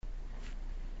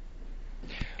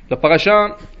La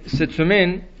paracha, cette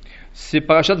semaine, c'est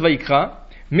parachat Vayikra,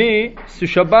 mais ce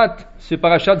Shabbat, c'est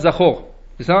parachat Zakhor.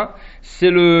 C'est ça? C'est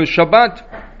le Shabbat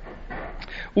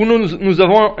où nous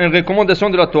avons une recommandation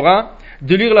de la Torah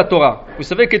de lire la Torah. Vous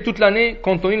savez que toute l'année,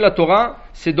 quand on lit la Torah,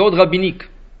 c'est d'ordre rabbinique.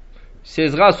 C'est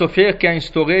Ezra Sofer qui a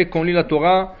instauré qu'on lit la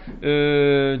Torah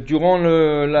durant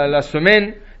la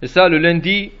semaine, et ça le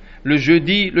lundi, le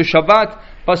jeudi, le Shabbat,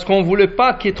 parce qu'on ne voulait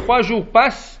pas que 3 jours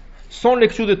passent sans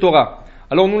lecture de Torah.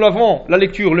 Alors nous l'avons la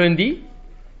lecture lundi,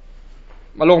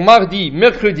 alors mardi,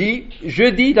 mercredi,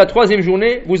 jeudi, la 3e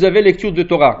journée, vous avez lecture de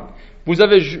Torah. Vous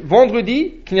avez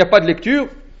vendredi, qu'il n'y a pas de lecture,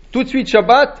 tout de suite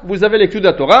Shabbat, vous avez lecture de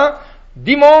la Torah,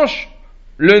 dimanche,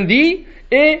 lundi,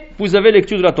 et vous avez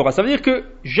lecture de la Torah. Ça veut dire que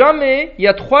jamais il y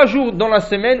a 3 jours dans la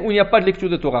semaine où il n'y a pas de lecture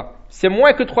de Torah. C'est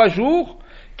moins que 3 jours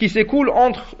qui s'écoulent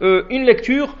entre une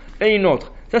lecture et une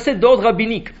autre. Ça c'est d'ordre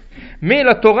rabbinique. Mais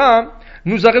la Torah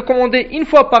nous a recommandé une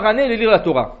fois par année de lire la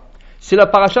Torah. C'est la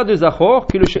paracha de Zakhor,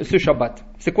 qui est ce Shabbat.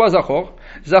 C'est quoi Zakhor?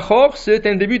 Zakhor, c'est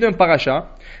un début d'un paracha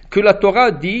que la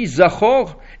Torah dit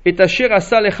Zakhor et asher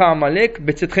asa lecha Amalek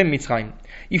betzetrem Mitzrayim.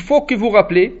 Il faut que vous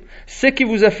rappelez ce qui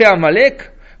vous a fait Amalek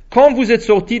quand vous êtes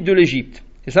sortis de l'Égypte.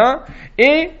 C'est ça?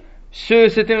 Et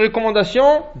c'est une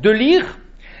recommandation de lire,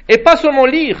 et pas seulement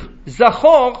lire.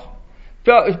 Zakhor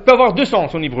peut avoir 2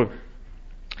 sens en hébreu.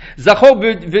 Zakhor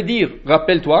veut dire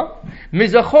rappelle-toi, mais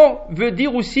Zakhor veut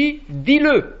dire aussi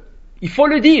dis-le. Il faut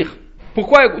le dire.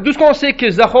 Pourquoi? D'où est-ce qu'on sait que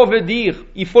Zakhor veut dire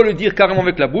il faut le dire carrément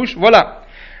avec la bouche? Voilà.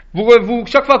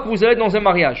 Chaque fois que vous allez dans un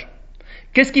mariage,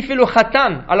 qu'est-ce qui fait le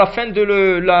khatan à la fin de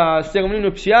la cérémonie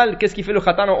nuptiale? Qu'est-ce qui fait le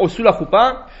khatan sous la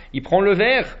choupa? Il prend le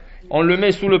verre, on le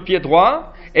met sous le pied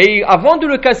droit, et avant de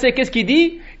le casser, qu'est-ce qu'il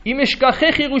dit?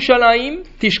 Imeshkachech Yerushalayim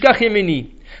tishkach yemeni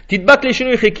tidbak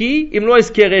leshenu cheki imlo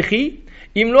eskerechi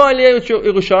imlo ale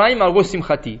Yerushalayim al ros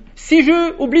simchati. Si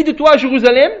je oublie de toi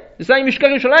Jérusalem, ça imeshkach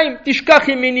Yerushalayim tishkach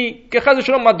yemeni, que chaz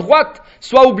shalom ma droite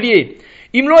soit oubliée.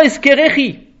 Imlo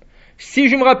eskerechi, si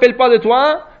je me rappelle pas de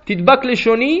toi, tidbak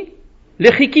leshoni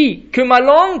lechiki, que ma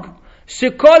langue se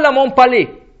colle à mon palais.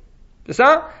 C'est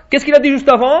ça? Qu'est-ce qu'il a dit juste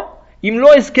avant? Imlo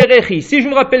eskerechi, si je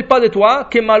ne me rappelle pas de toi,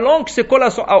 que ma langue se colle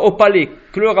au palais.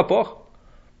 Quel est le rapport?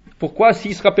 Pourquoi,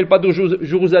 s'il ne se rappelle pas de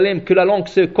Jérusalem, que la langue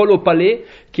se colle au palais,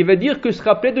 qui veut dire que se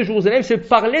rappeler de Jérusalem, c'est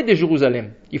parler de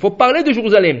Jérusalem. Il faut parler de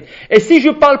Jérusalem. Et si je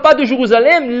ne parle pas de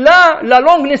Jérusalem, là, la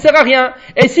langue ne sert à rien.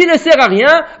 Et s'il ne sert à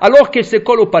rien, alors qu'elle se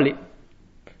colle au palais.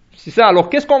 C'est ça. Alors,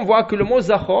 qu'est-ce qu'on voit? Que le mot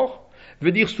Zakhor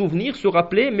veut dire souvenir, se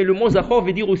rappeler, mais le mot Zakhor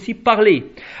veut dire aussi parler.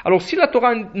 Alors si la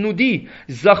Torah nous dit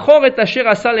Zakhor et asher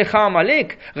asa lecha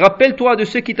Amalek, rappelle-toi de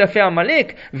ce qui t'a fait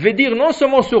Amalek, veut dire non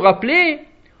seulement se rappeler,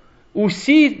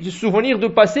 aussi de souvenir de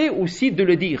passé, aussi de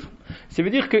le dire. Ça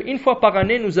veut dire qu'une fois par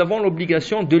année, nous avons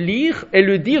l'obligation de lire et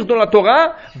le dire dans la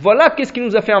Torah. Voilà qu'est-ce qui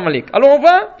nous a fait Amalek. Alors on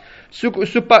va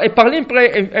parler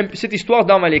cette histoire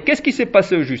d'Amalek. Qu'est-ce qui s'est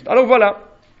passé au juste? Alors voilà.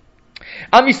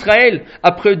 En Israël,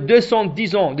 après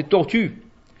 210 ans de torture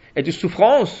et de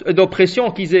souffrance et d'oppression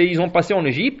qu'ils ont passé en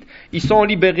Égypte, ils sont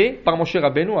libérés par Moshe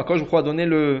Rabbeinu. À quoi je crois donner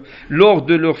l'ordre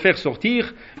de leur faire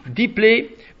sortir. 10 plaies.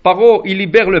 Paro, il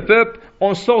libère le peuple.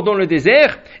 On sort dans le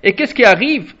désert. Et qu'est-ce qui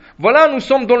arrive? Voilà, nous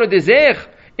sommes dans le désert.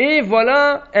 Et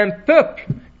voilà un peuple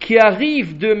qui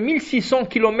arrive de 1600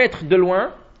 km de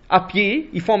loin, à pied.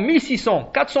 Ils font 1600,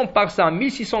 400 par ça,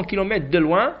 1600 km de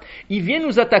loin. Ils viennent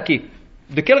nous attaquer.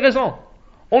 De quelle raison?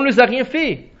 On ne les a rien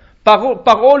fait.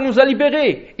 Parole nous a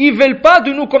libérés. Ils ne veulent pas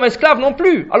de nous comme esclaves non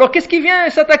plus. Alors qu'est-ce qui vient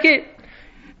s'attaquer?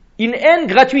 Une haine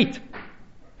gratuite.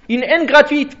 Une haine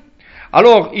gratuite.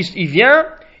 Alors il vient,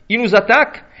 il nous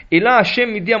attaque. Et là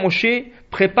Hachem dit à Moshe,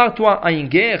 prépare-toi à une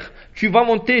guerre. Tu vas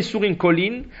monter sur une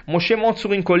colline. Moshe monte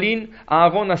sur une colline.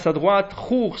 Aaron à sa droite,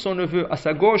 Hur son neveu à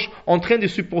sa gauche, en train de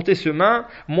supporter ses mains.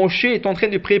 Moshe est en train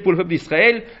de prier pour le peuple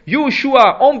d'Israël.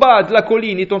 Yoshua en bas de la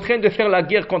colline est en train de faire la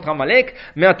guerre contre Amalek.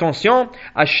 Mais attention,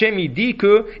 Hachem il dit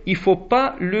que il faut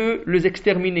pas les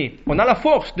exterminer. On a la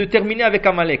force de terminer avec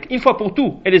Amalek une fois pour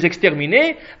tout et les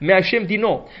exterminer. Mais Hachem dit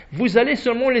non. Vous allez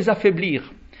seulement les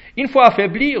affaiblir. Une fois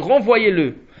affaiblis,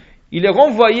 renvoyez-le. Il est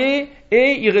renvoyé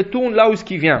et il retourne là où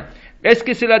il vient. Est-ce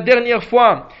que c'est la dernière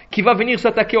fois qu'il va venir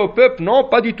s'attaquer au peuple? Non,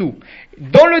 pas du tout.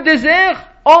 Dans le désert,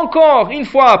 encore une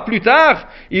fois plus tard,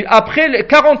 après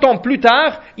 40 ans plus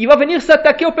tard, il va venir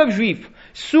s'attaquer au peuple juif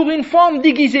sous une forme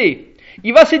déguisée.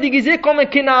 Il va se déguiser comme un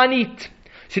Canaanite.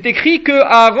 C'est écrit que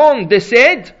Aaron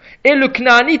décède et le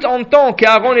Canaanite entend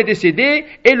qu'Aaron est décédé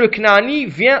et le Canaanite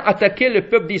vient attaquer le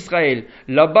peuple d'Israël.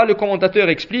 Là-bas, le commentateur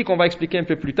explique, on va expliquer un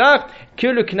peu plus tard, que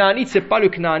le Canaanite, c'est pas le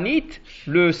Canaanite,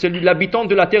 c'est l'habitant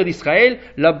de la terre d'Israël.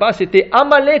 Là-bas, c'était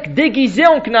Amalek déguisé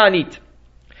en Canaanite.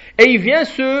 et il vient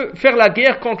se faire la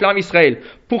guerre contre l'armée Israël.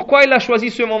 Pourquoi il a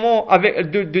choisi ce moment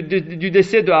du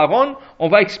décès de Aaron? On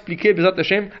va expliquer Bezat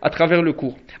Hashem à travers le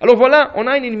cours. Alors voilà, on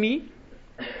a un ennemi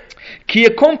qui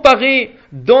est comparé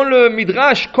dans le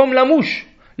Midrash comme la mouche.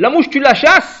 La mouche, tu la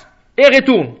chasses et elle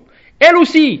retourne. Elle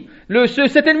aussi,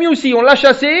 cet ennemi aussi, on l'a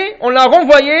chassé, on l'a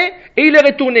renvoyé et il est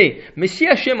retourné. Mais si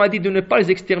Hachem a dit de ne pas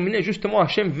les exterminer, justement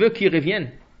Hachem veut qu'ils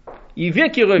reviennent. Il veut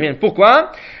qu'ils reviennent.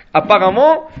 Pourquoi?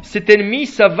 Apparemment, cet ennemi,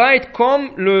 ça va être comme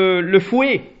le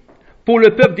fouet pour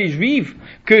le peuple des Juifs,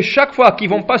 que chaque fois qu'ils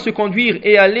vont pas se conduire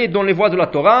et aller dans les voies de la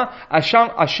Torah,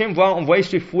 Hachem va envoyer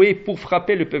ce fouet pour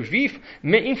frapper le peuple juif,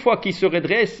 mais une fois qu'ils se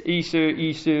redressent et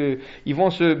ils vont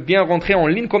se bien rentrer en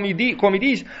ligne, comme ils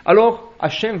disent, alors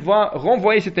Hachem va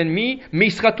renvoyer cet ennemi, mais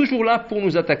il sera toujours là pour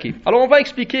nous attaquer. Alors on va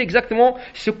expliquer exactement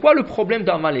c'est quoi le problème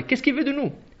d'Amalek. Qu'est-ce qu'il veut de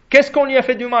nous? Qu'est-ce qu'on lui a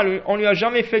fait du mal? On lui a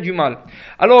jamais fait du mal.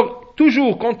 Alors,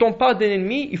 toujours, quand on parle d'un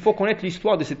ennemi, il faut connaître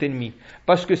l'histoire de cet ennemi.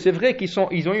 Parce que c'est vrai qu'ils ont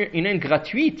eu une haine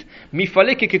gratuite, mais il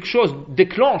fallait que quelque chose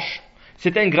déclenche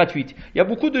cette haine gratuite. Il y a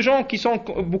beaucoup de gens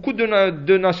beaucoup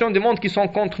de nations du monde qui sont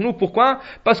contre nous. Pourquoi?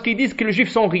 Parce qu'ils disent que les Juifs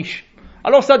sont riches.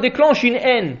 Alors ça déclenche une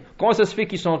haine. Comment ça se fait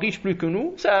qu'ils sont riches plus que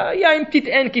nous? Il y a une petite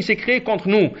haine qui s'est créée contre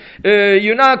nous. Il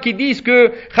y en a qui disent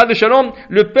que, Chad Shalom,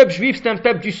 le peuple juif c'est un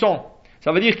peuple du sang.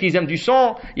 Ça veut dire qu'ils aiment du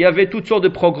sang. Il y avait toutes sortes de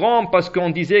programmes parce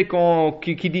qu'on disait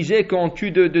qui disaient qu'on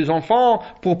tue des enfants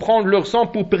pour prendre leur sang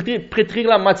pour pétrir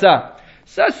la matzah.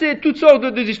 Ça, c'est toutes sortes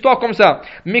de histoires comme ça.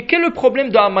 Mais quel est le problème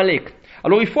d'Amalek?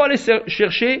 Alors, il faut aller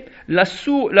chercher la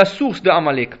source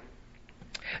d'Amalek.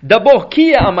 D'abord, qui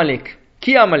est Amalek?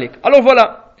 Qui est Amalek? Alors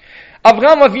voilà.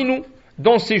 Abraham Avinu,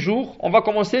 dans ses jours, on va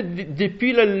commencer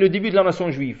depuis le début de la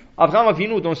nation juive. Abraham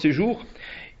Avinu, dans ses jours,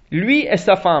 lui et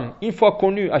sa femme, une fois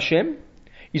connus Hachem,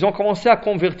 ils ont commencé à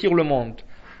convertir le monde.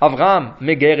 Avraham,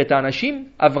 Megayer et Anashim,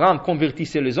 Avraham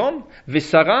convertissait les hommes, et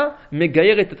Sarah,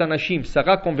 Megayer et Anashim,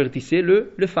 Sarah convertissait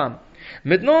les femmes.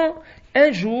 Maintenant,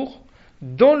 un jour,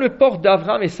 dans le port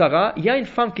d'Avraham et Sarah, il y a une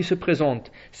femme qui se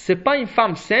présente. C'est pas une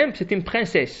femme simple, c'est une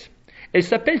princesse. Elle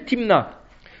s'appelle Timna.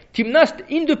 Timna, c'est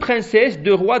une des princesses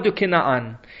de roi de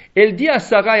Canaan. Elle dit à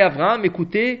Sarah et Abraham,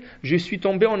 écoutez, je suis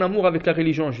tombé en amour avec la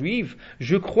religion juive,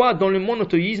 je crois dans le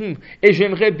monothéisme et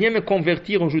j'aimerais bien me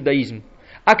convertir au judaïsme.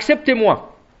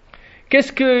 Acceptez-moi.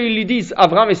 Qu'est-ce qu'ils lui disent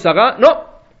Abraham et Sarah? Non,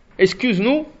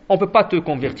 excuse-nous, on ne peut pas te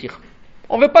convertir.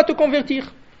 On ne veut pas te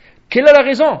convertir. Quelle est la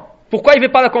raison? Pourquoi il ne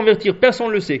veut pas la convertir? Personne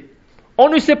ne le sait. On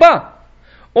ne sait pas.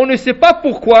 On ne sait pas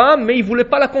pourquoi, mais il ne voulait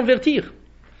pas la convertir.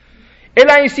 Elle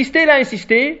a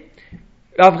insisté.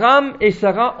 Abraham et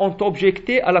Sarah ont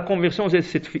objecté à la conversion de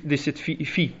cette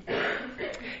fille.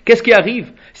 Qu'est-ce qui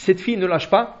arrive? Cette fille ne lâche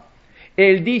pas.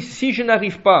 Et elle dit, si je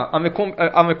n'arrive pas à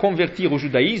me convertir au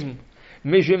judaïsme,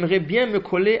 mais j'aimerais bien me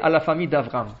coller à la famille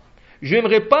d'Abraham. Je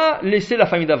n'aimerais pas laisser la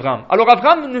famille d'Abraham. Alors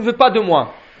Abraham ne veut pas de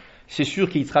moi. C'est sûr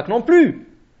qu'Yitzhak non plus.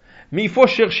 Mais il faut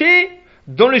chercher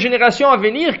dans les générations à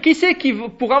venir, qui c'est qui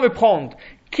pourra me prendre?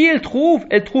 Qui elle trouve?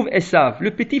 Elle trouve Esav,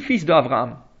 le petit-fils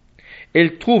d'Abraham.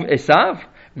 Elle trouve Esav,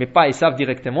 mais pas Esav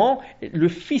directement, le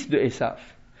fils de Esav.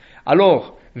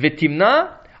 Alors,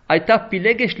 Vetimna aita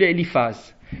pilegesh le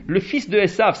Eliphaz. Le fils de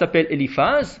Esav s'appelle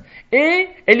Eliphaz, et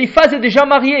Eliphaz est déjà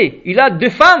marié. Il a 2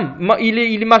 femmes, il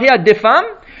est marié à 2 femmes,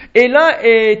 et là,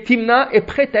 Timna est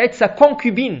prête à être sa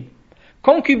concubine.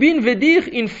 Concubine veut dire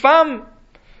une femme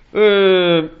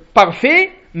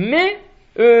parfaite, mais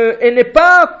elle n'est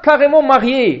pas carrément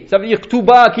mariée. Ça veut dire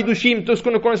Ktuba, Kiddushim, tout ce que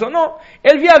nous connaissons. Non,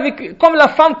 elle vit comme la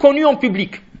femme connue en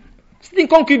public. C'est une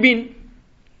concubine.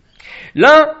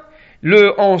 Là,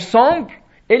 ensemble,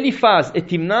 Eliphaz et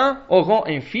Timna auront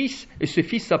un fils, et ce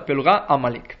fils s'appellera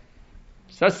Amalek.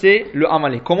 Ça, c'est le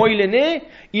Amalek. Comment il est né?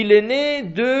 Il est né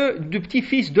du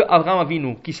petit-fils de Abraham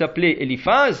Avinu, qui s'appelait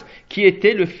Eliphaz, qui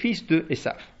était le fils de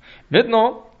Esav.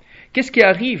 Maintenant, qu'est-ce qui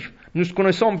arrive? Nous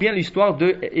connaissons bien l'histoire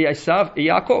de Esav et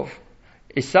Yaakov.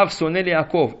 Esav sonnait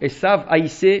Yaakov. Esav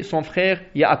haïssait son frère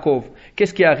Yaakov.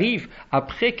 Qu'est-ce qui arrive?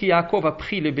 Après que Yaakov a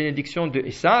pris les bénédictions de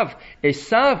Esav,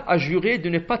 Esav a juré de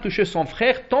ne pas toucher son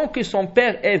frère tant que son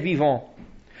père est vivant.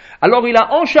 Alors il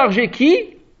a enchargé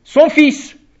qui? Son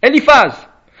fils, Eliphaz.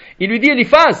 Il lui dit,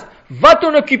 Eliphaz, va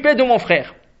t'en occuper de mon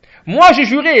frère. Moi j'ai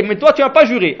juré, mais toi tu n'as pas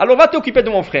juré. Alors va t'occuper de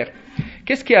mon frère.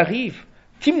 Qu'est-ce qui arrive?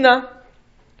 Timna,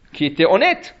 qui était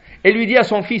honnête, elle lui dit à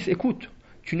son fils, écoute,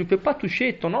 tu ne peux pas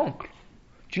toucher ton oncle.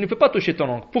 Tu ne peux pas toucher ton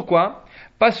oncle. Pourquoi?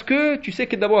 Parce que tu sais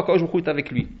que d'abord, Akadosh Baruch Hu est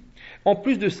avec lui. En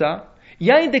plus de ça, il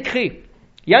y a un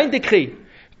décret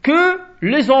que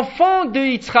les enfants de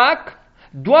Yitzhak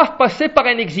doivent passer par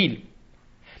un exil.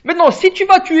 Maintenant, si tu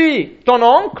vas tuer ton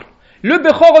oncle, le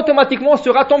Bechor automatiquement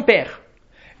sera ton père.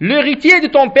 L'héritier de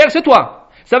ton père, c'est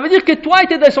toi. Ça veut dire que toi et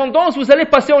tes descendants, vous allez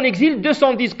passer en exil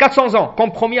 210, 400 ans,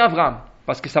 comme promis Abraham.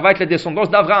 Parce que ça va être la descendance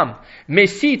d'Abraham. Mais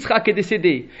si Yitzhak est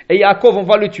décédé et Yaakov, on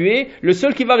va le tuer, le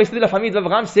seul qui va rester de la famille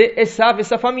d'Abraham, c'est Esav et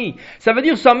sa famille. Ça veut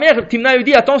dire sa mère, Timna, lui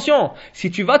dit, attention,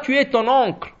 si tu vas tuer ton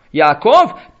oncle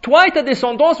Yaakov, toi et ta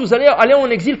descendance, vous allez aller en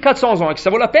exil 400 ans. Est-ce que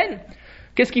ça vaut la peine?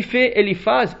 Qu'est-ce qu'il fait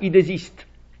Eliphaz? Il désiste.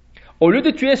 Au lieu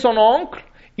de tuer son oncle,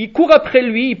 il court après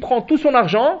lui, il prend tout son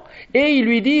argent et il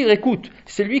lui dit, écoute,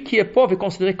 celui qui est pauvre est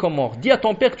considéré comme mort. Dis à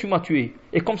ton père que tu m'as tué.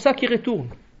 Et comme ça qu'il retourne.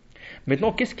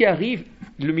 Maintenant, qu'est-ce qui arrive?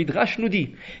 Le Midrash nous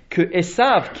dit que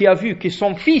Esav, qui a vu que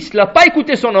son fils n'a pas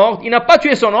écouté son ordre, il n'a pas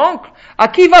tué son oncle, à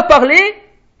qui il va parler?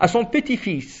 À son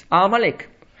petit-fils, à Amalek.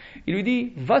 Il lui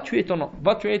dit, va tuer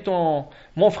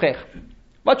mon frère.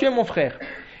 Va tuer mon frère.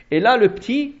 Et là, le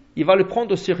petit, il va le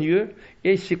prendre au sérieux,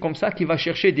 et c'est comme ça qu'il va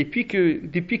chercher, depuis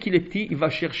qu'il est petit, il va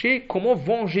chercher comment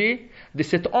venger de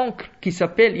cet oncle qui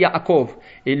s'appelle Yaakov.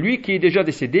 Et lui qui est déjà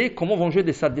décédé, comment venger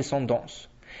de sa descendance.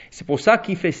 C'est pour ça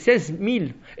qu'il fait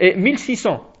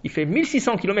 1600. Il fait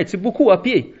 1600 kilomètres, c'est beaucoup à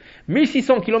pied.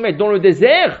 1600 kilomètres dans le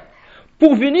désert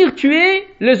pour venir tuer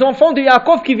les enfants de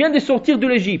Yaakov qui viennent de sortir de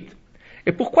l'Égypte.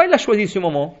 Et pourquoi il a choisi ce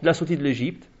moment de la sortie de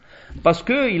l'Égypte? Parce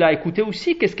qu'il a écouté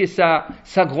aussi qu'est-ce que sa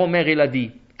grand-mère elle a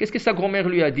dit. Qu'est-ce que sa grand-mère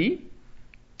lui a dit?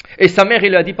 Et sa mère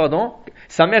lui a dit,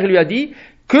 sa mère lui a dit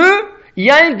qu'il y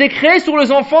a un décret sur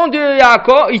les enfants de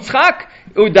Yaakov, Yitzhak,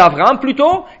 ou d'Abraham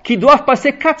plutôt, qui doivent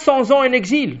passer 400 ans en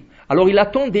exil. Alors il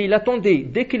attendait.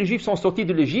 Dès que les Juifs sont sortis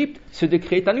de l'Égypte, ce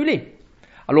décret est annulé.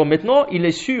 Alors maintenant, il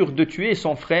est sûr de tuer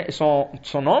son frère,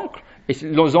 son oncle, et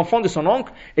les enfants de son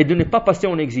oncle, et de ne pas passer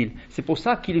en exil. C'est pour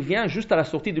ça qu'il vient juste à la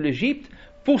sortie de l'Égypte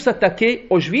pour s'attaquer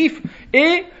aux Juifs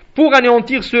et pour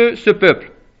anéantir ce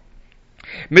peuple.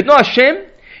 Maintenant, Hachem,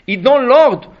 il donne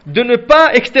l'ordre de ne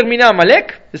pas exterminer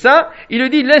Amalek, c'est ça? Il lui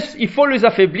dit, il faut les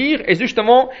affaiblir, et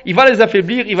justement, il va les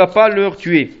affaiblir, il va pas leur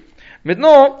tuer.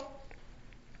 Maintenant,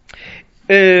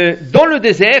 dans le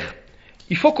désert,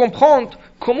 il faut comprendre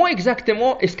comment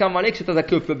exactement est-ce qu'Amalek s'est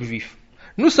attaqué au peuple juif.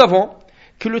 Nous savons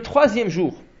que le 3e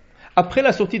jour, après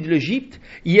la sortie de l'Égypte,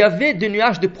 il y avait des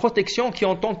nuages de protection qui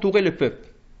ont entouré le peuple.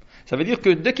 Ça veut dire que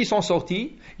dès qu'ils sont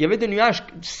sortis, il y avait des nuages,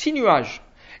 6 nuages.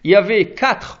 Il y avait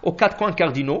 4 aux 4 coins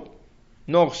cardinaux,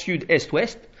 nord, sud, est,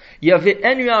 ouest. Il y avait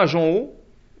un nuage en haut,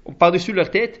 par-dessus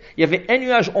leur tête. Il y avait un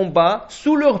nuage en bas,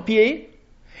 sous leurs pieds.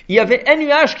 Il y avait un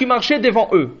nuage qui marchait devant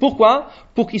eux. Pourquoi?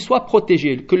 Pour qu'ils soient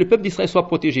protégés, que le peuple d'Israël soit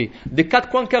protégé. Des 4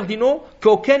 coins cardinaux,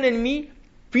 qu'aucun ennemi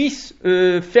puisse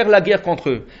faire la guerre contre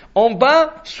eux. En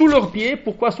bas, sous leurs pieds.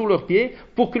 Pourquoi sous leurs pieds?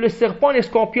 Pour que les serpents et les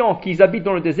scorpions qui habitent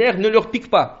dans le désert ne leur piquent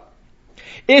pas.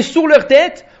 Et sur leur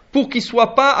tête, pour qu'ils ne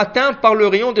soient pas atteints par le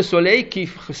rayon du soleil,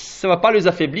 ça ne va pas les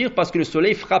affaiblir parce que le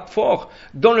soleil frappe fort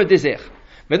dans le désert.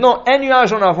 Maintenant, un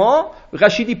nuage en avant,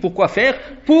 Rachid dit pourquoi faire?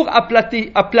 Pour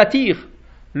aplatir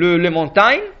les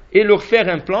montagnes et leur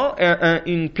faire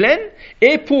une plaine,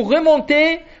 et pour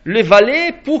remonter les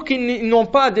vallées pour qu'ils n'ont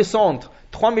pas à descendre.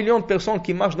 3 millions de personnes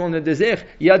qui marchent dans le désert,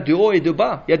 il y a de haut et de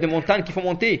bas, il y a des montagnes qu'il faut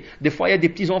monter, des fois il y a des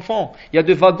petits-enfants, il y a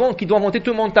des wagons qui doivent monter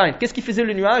toute la montagne. Qu'est-ce qu'il faisait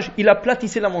le nuage? Il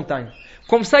aplatissait la montagne.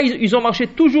 Comme ça, ils ont marché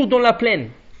toujours dans la plaine.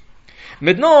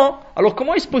 Maintenant, alors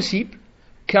comment est-ce possible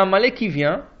qu'un Amalek qui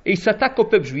vient et il s'attaque au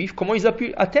peuple juif? Comment ils ont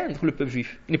pu atteindre le peuple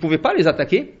juif? Ils ne pouvaient pas les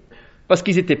attaquer parce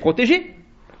qu'ils étaient protégés.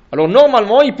 Alors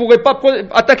normalement, ils ne pourraient pas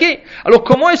attaquer. Alors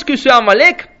comment est-ce que ce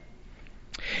Amalek,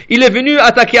 il est venu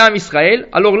attaquer Am Israël?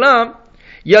 Alors là,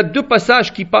 il y a 2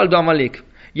 passages qui parlent d'Amalek.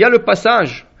 Il y a le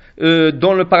passage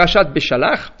dans le parashat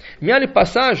Beshalach, mais il y a le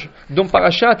passage dans le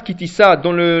parashat Kitissa,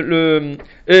 dans le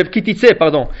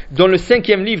dans le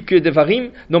 5e livre de Devarim,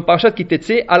 dans le parashat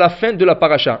Kitetse, à la fin de la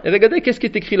parasha. Et regardez qu'est-ce qui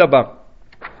est écrit là-bas.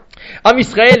 Am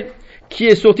Israël qui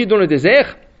est sorti dans le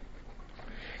désert,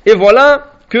 et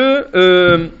voilà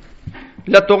que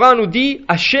la Torah nous dit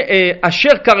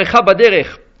Asher karecha baderech.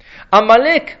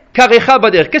 Amalek karecha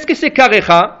baderech. Qu'est-ce que c'est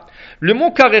karecha? Le mot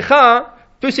karecha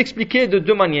peut s'expliquer de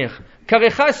 2 manières.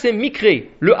 Karecha, c'est mikré,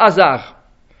 le hasard.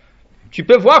 Tu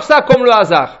peux voir ça comme le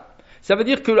hasard. Ça veut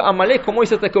dire que Amalek, comment il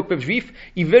s'attaque au peuple juif,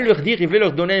 il veut leur dire, il veut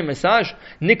leur donner un message.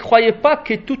 Ne croyez pas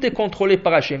que tout est contrôlé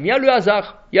par Hachem. Il y a le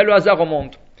hasard au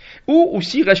monde. Ou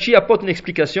aussi, Rashi apporte une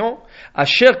explication.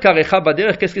 Asher karecha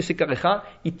baderech, qu'est-ce que c'est karecha?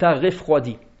 Il t'a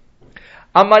refroidi.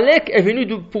 Amalek est venu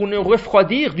pour nous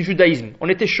refroidir du judaïsme. On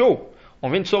était chaud. On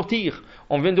vient de sortir,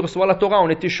 on vient de recevoir la Torah, on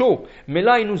était chaud. Mais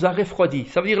là, il nous a refroidi.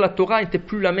 Ça veut dire que la Torah n'était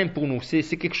plus la même pour nous. C'est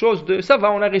quelque chose de... Ça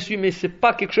va, on a reçu, mais c'est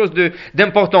pas quelque chose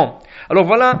d'important. Alors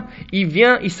voilà, il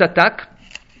vient, il s'attaque.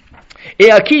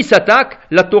 Et à qui il s'attaque?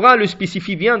 La Torah le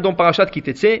spécifie bien dans Parashat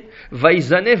Kitetse.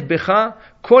 Vayizanef becha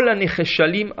kol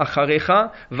hanecheshalim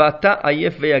acharecha vata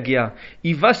ayef veyagea.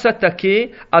 Il va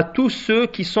s'attaquer à tous ceux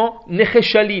qui sont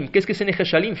necheshalim. Qu'est-ce que c'est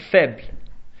necheshalim? Faibles.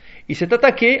 Il s'est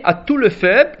attaqué à tous les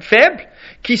faibles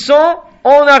qui sont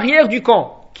en arrière du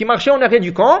camp, qui marchaient en arrière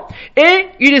du camp, et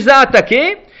il les a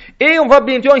attaqués, et on va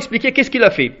bientôt expliquer qu'est-ce qu'il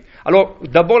a fait. Alors,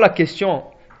 d'abord la question,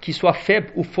 qu'ils soient faibles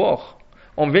ou forts.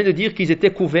 On vient de dire qu'ils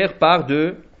étaient couverts par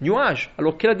de nuages.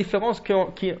 Alors, quelle est la différence?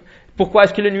 Pourquoi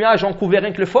est-ce que les nuages ont couvert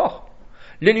rien que le fort?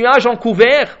 Les nuages ont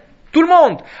couvert tout le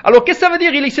monde. Alors, qu'est-ce que ça veut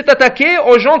dire? Il s'est attaqué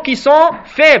aux gens qui sont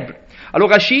faibles. Alors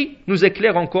Rashi nous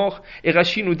éclaire encore, et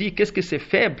Rashi nous dit qu'est-ce que c'est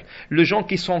faible? Les gens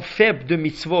qui sont faibles de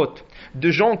mitzvot,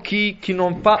 de gens qui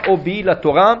n'ont pas obéi la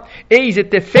Torah, et ils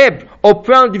étaient faibles au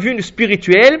point de vue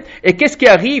spirituel, et qu'est-ce qui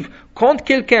arrive? Quand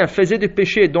quelqu'un faisait des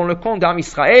péchés dans le camp d'Am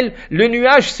Israël, le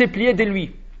nuage s'est plié de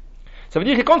lui. Ça veut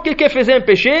dire que quand quelqu'un faisait un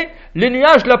péché, le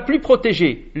nuage l'a plus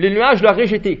protégé, le nuage l'a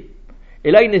rejeté.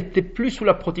 Et là, il n'était plus sous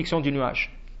la protection du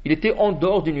nuage. Il était en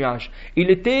dehors du nuage.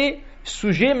 Il était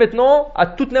sujet maintenant à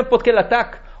toute n'importe quelle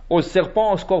attaque, aux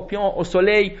serpents, aux scorpions, au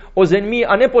soleil, aux ennemis,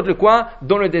 à n'importe quoi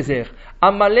dans le désert.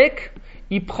 Amalek,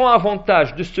 il prend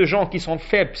avantage de ces gens qui sont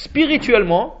faibles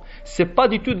spirituellement. C'est pas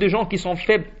du tout des gens qui sont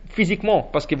faibles physiquement,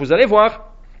 parce que vous allez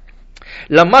voir,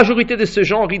 la majorité de ces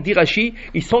gens, dit Rashi,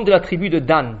 ils sont de la tribu de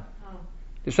Dan.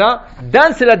 C'est ça?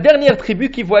 Dan, c'est la dernière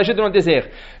tribu qui voyageait dans le désert.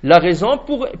 La raison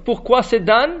pourquoi c'est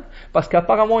Dan? Parce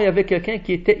qu'apparemment, il y avait quelqu'un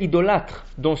qui était idolâtre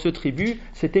dans cette tribu,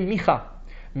 c'était Micha.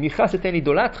 Micha, c'était un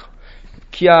idolâtre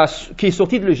qui est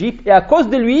sorti de l'Égypte, et à cause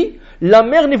de lui, la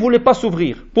mer ne voulait pas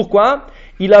s'ouvrir. Pourquoi?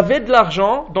 Il avait de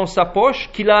l'argent dans sa poche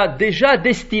qu'il a déjà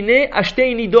destiné à acheter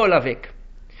une idole avec.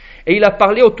 Et il a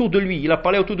parlé autour de lui. Il a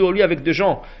parlé autour de lui avec des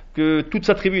gens que toute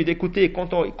sa tribu, écoutez,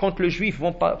 quand les Juifs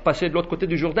vont passer de l'autre côté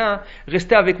du Jourdain,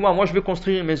 restez avec moi, moi je vais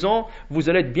construire une maison, vous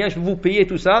allez être bien, je vais vous payer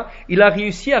tout ça. Il a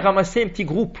réussi à ramasser un petit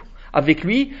groupe avec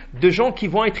lui de gens qui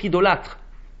vont être idolâtres.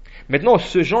 Maintenant,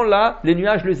 ces gens-là, les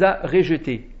nuages les a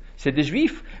rejetés. C'est des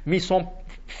Juifs, mais ils sont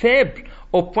faibles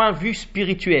au point de vue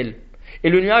spirituel. Et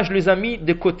le nuage les a mis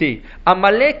de côté.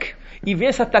 Amalek, il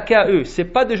vient s'attaquer à eux. C'est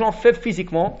pas des gens faibles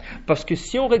physiquement, parce que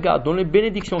si on regarde dans les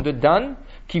bénédictions de Dan,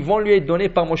 qui vont lui être données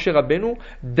par Moshe Rabbeinu,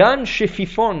 Dan chez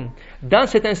Fifon. Dan,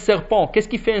 c'est un serpent. Qu'est-ce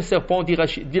qu'il fait un serpent, dit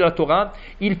la Torah?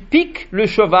 Il pique le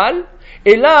cheval,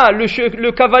 et là,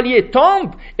 le cavalier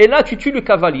tombe, et là, tu tues le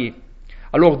cavalier.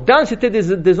 Alors, Dan, c'était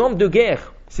des hommes de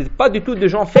guerre. C'est pas du tout des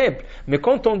gens faibles. Mais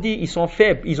quand on dit ils sont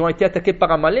faibles, ils ont été attaqués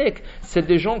par Amalek, c'est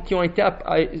des gens qui ont été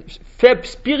faibles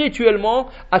spirituellement,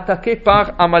 attaqués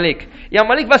par Amalek. Et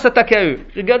Amalek va s'attaquer à eux.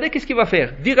 Regardez qu'est-ce qu'il va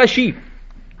faire. Dit Rashi.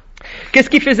 Qu'est-ce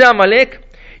qu'il faisait Amalek?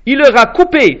 Il leur a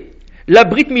coupé la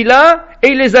Brit Mila et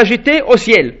il les a jetés au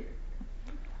ciel.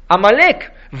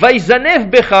 Amalek, Vayizanef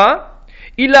becha,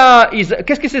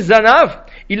 qu'est-ce que c'est Zanav?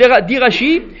 Dit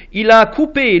Rashi, il a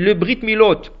coupé le Brit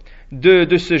Milot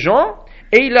de ce gens,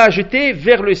 et il l'a jeté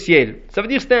vers le ciel. Ça veut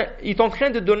dire il est en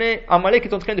train de donner, Amalek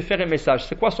est en train de faire un message.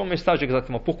 C'est quoi son message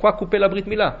exactement? Pourquoi couper la Brit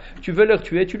Mila? Tu veux leur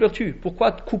tuer, tu leur tues.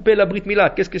 Pourquoi couper la Brit Mila?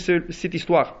 Qu'est-ce que c'est cette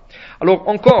histoire? Alors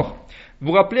encore,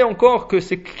 vous rappelez encore que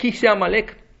qui c'est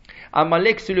Amalek?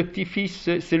 Amalek, c'est le petit-fils,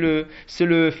 c'est le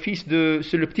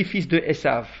petit-fils de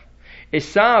Esav.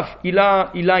 Esav, il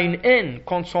a une haine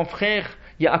contre son frère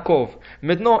Yaakov.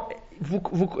 Maintenant,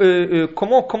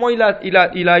 comment il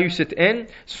a eu cette haine?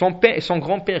 Son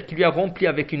grand-père qui lui a rempli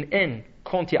avec une haine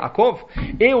contre Yaakov,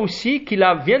 et aussi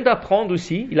vient d'apprendre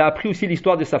aussi, il a appris aussi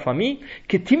l'histoire de sa famille,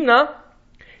 que Timna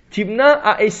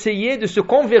a essayé de se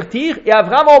convertir et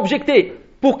Abraham a objecté.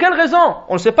 Pour quelle raison?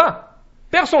 On ne sait pas.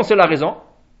 Personne ne sait la raison.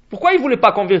 Pourquoi il ne voulait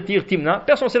pas convertir Timna?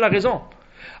 Personne ne sait la raison.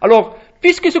 Alors,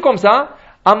 puisque c'est comme ça,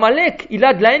 Amalek, il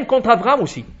a de la haine contre Abraham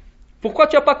aussi. Pourquoi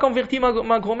tu n'as pas converti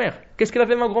ma grand-mère? Qu'est-ce qu'elle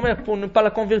avait ma grand-mère pour ne pas la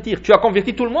convertir? Tu as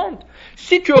converti tout le monde.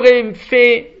 Si tu aurais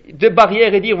fait des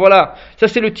barrières et dire, voilà, ça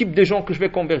c'est le type de gens que je vais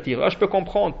convertir. Là, je peux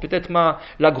comprendre, peut-être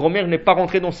la grand-mère n'est pas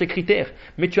rentrée dans ces critères,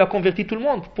 mais tu as converti tout le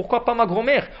monde. Pourquoi pas ma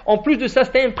grand-mère? En plus de ça,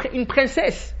 c'était une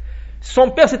princesse.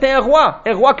 Son père, c'était un roi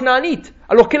canaanite.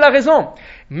 Alors, quelle a raison?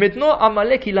 Maintenant,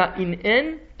 Amalek, il a une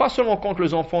haine, pas seulement contre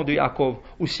les enfants de Yaakov,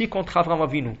 aussi contre Avraham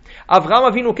Avinu. Avraham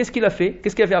Avinu, qu'est-ce qu'il a fait?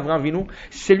 Qu'est-ce qu'il a fait Avraham Avinu?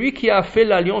 C'est lui qui a fait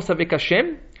l'alliance avec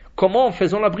Hachem. Comment? En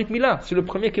faisant la Brit Mila. C'est le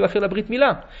premier qui va faire la Brit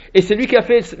Mila. Et c'est lui qui a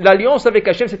fait l'alliance avec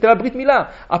Hachem, c'était la Brit Mila.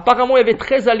 Apparemment, il y avait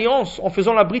 13 alliances. En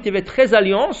faisant la Brit, il y avait 13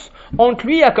 alliances entre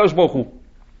lui et Akadosh Baruch Hu.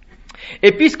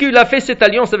 Et puisqu'il a fait cette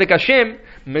alliance avec Hachem,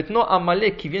 maintenant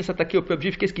Amalek qui vient s'attaquer au peuple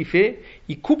juif, qu'est-ce qu'il fait?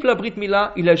 Il coupe la Brit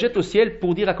Mila, il la jette au ciel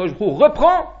pour dire à Akadosh Baruch Hu,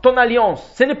 reprends ton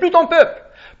alliance, ce n'est plus ton peuple.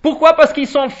 Pourquoi? Parce qu'ils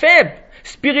sont faibles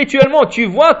spirituellement. Tu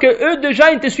vois que eux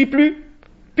déjà ils ne te suivent plus.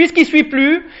 Puisqu'ils ne suivent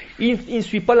plus, ils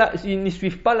ne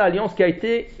suivent pas l'alliance qui a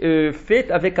été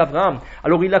faite avec Abraham.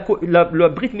 Alors la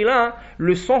Brit Mila,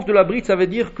 le sens de la Brit, ça veut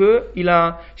dire qu'il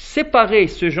a séparé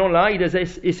ce gens-là, il a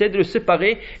essayé de le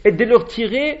séparer et de leur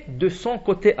tirer de son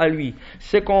côté à lui.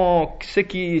 C'est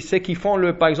qui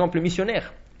font par exemple le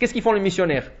missionnaire. Qu'est-ce qu'ils font les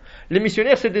missionnaires? Les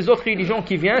missionnaires, c'est des autres religions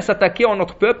qui viennent s'attaquer à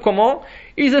notre peuple. Comment?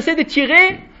 Ils essaient de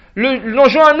tirer nos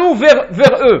gens à nous vers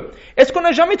eux. Est-ce qu'on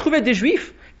n'a jamais trouvé des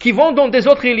juifs qui vont dans des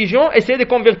autres religions essayer de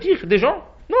convertir des gens?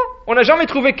 Non, on n'a jamais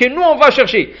trouvé que nous on va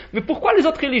chercher. Mais pourquoi les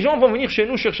autres religions vont venir chez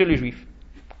nous chercher les juifs?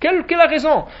 Quelle est la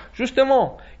raison?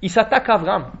 Justement, ils s'attaquent à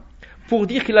Abraham pour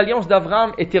dire que l'alliance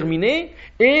d'Abraham est terminée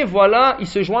et voilà, ils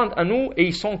se joignent à nous et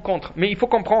ils sont contre. Mais il faut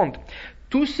comprendre,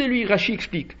 tout celui, Rachi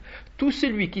explique, tout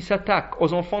celui qui s'attaque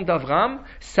aux enfants d'Abraham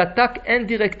s'attaque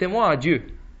indirectement à Dieu.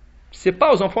 C'est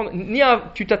pas aux enfants,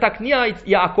 tu t'attaques ni à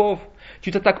Yaakov, tu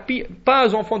t'attaques pas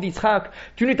aux enfants d'Israël,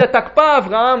 tu ne t'attaques pas à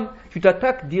Abraham, tu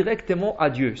t'attaques directement à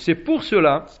Dieu. C'est pour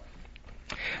cela,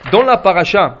 dans la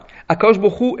paracha, Akadosh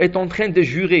Baruch Hu est en train de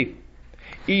jurer.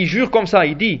 Il jure comme ça,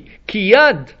 il dit,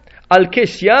 Kiyad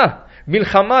al-Kesya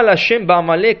milchama al-Hashem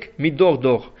ba'amalek midor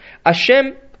dor.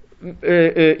 Hashem,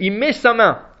 il met sa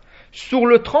main sur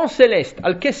le tronc céleste,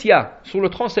 al-Kesya, sur le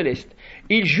tronc céleste.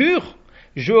 Il jure,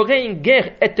 j'aurai une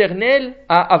guerre éternelle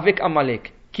avec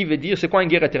Amalek. Qui veut dire, c'est quoi une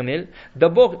guerre éternelle?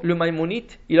 D'abord, le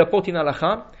Maïmonite, il apporte une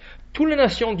halakha. Toutes les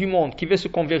nations du monde qui veulent se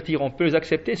convertir, on peut les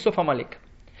accepter, sauf Amalek.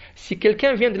 Si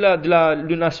quelqu'un vient de la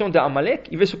nation d'Amalek,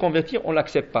 il veut se convertir, on ne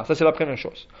l'accepte pas. Ça, c'est la première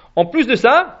chose. En plus de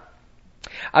ça,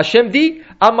 Hachem dit,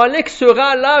 Amalek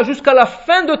sera là jusqu'à la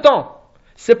fin de temps.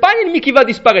 C'est pas un ennemi qui va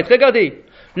disparaître. Regardez,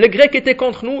 les Grecs étaient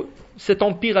contre nous, cet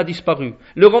empire a disparu.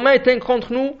 Les Romains étaient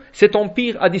contre nous, cet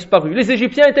empire a disparu. Les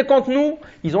Égyptiens étaient contre nous,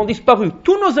 ils ont disparu.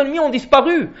 Tous nos ennemis ont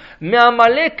disparu. Mais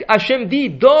Amalek, Hachem dit,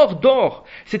 dors.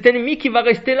 Cet ennemi qui va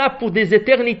rester là pour des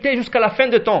éternités jusqu'à la fin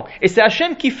de temps. Et c'est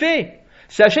Hachem qui fait.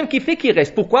 C'est Hachem qui fait qu'il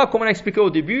reste. Pourquoi? Comme on a expliqué au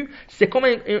début, c'est comme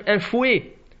un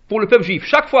fouet pour le peuple juif.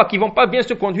 Chaque fois qu'ils vont pas bien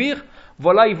se conduire,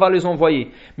 voilà, il va les envoyer.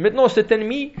 Maintenant, cet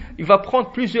ennemi, il va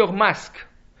prendre plusieurs masques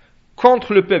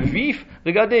contre le peuple juif.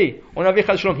 Regardez, on avait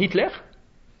Hitler,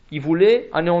 il voulait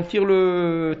anéantir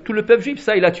tout le peuple juif.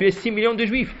 Ça, il a tué 6 millions de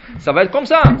juifs. Ça va être comme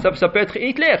ça peut être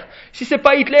Hitler. Si c'est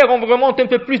pas Hitler, on remonte un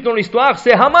peu plus dans l'histoire,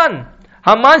 c'est Haman.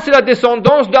 Haman, c'est la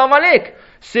descendance d'Amalek.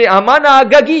 C'est Haman à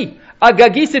Agagi.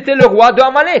 Agagi, c'était le roi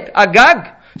d'Amalek.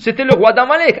 Agag, c'était le roi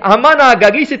d'Amalek. Haman à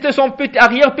Agagi, c'était son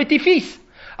arrière-petit-fils.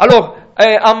 Alors,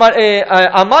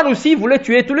 Haman aussi voulait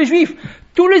tuer tous les juifs.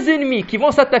 Tous les ennemis qui vont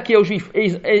s'attaquer aux juifs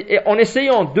et en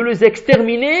essayant de les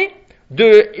exterminer,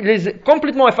 de les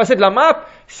complètement effacer de la map,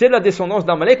 c'est la descendance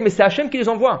d'Amalek, mais c'est Hachem qui les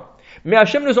envoie. Mais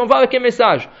Hachem les envoie avec un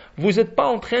message. Vous n'êtes pas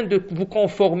en train de vous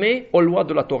conformer aux lois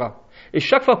de la Torah. Et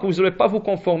chaque fois que vous n'allez pas vous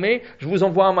conformer, je vous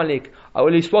envoie Amalek. Alors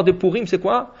l'histoire de Purim, c'est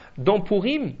quoi? Dans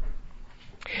Purim,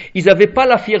 ils n'avaient pas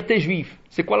la fierté juive.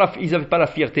 C'est quoi ils n'avaient pas la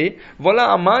fierté?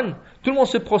 Voilà Aman, tout le monde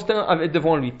se prosterne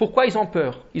devant lui. Pourquoi ils ont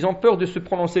peur? Ils ont peur de se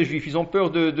prononcer juif, ils ont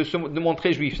peur de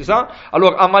montrer juif, c'est ça?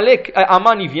 Alors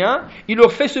Aman il vient, il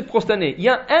leur fait se prosterner. Il y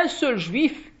a un seul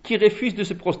juif qui refuse de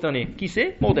se prosterner. Qui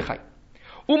c'est? Mordechai.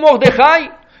 Ou Mordechai,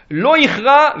 lo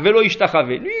ichra velo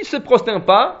ishtachave. Lui, il ne se prosterne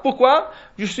pas. Pourquoi?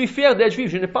 Je suis fier d'être juif,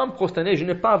 je n'ai pas à me prosterner, je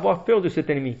n'ai pas à avoir peur de cet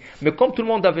ennemi. Mais comme tout le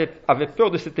monde avait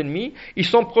peur de cet ennemi, ils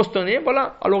sont prosternés,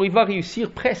 voilà. Alors il va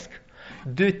réussir presque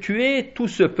de tuer tout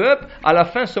ce peuple. À la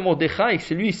fin, ce Mordechai,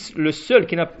 c'est lui le seul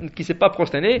qui ne s'est pas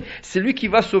prosterné, c'est lui qui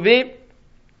va sauver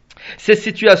cette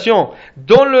situation.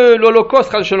 Dans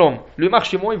l'Holocauste, le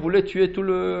Marchemon, il voulait tuer tout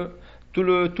le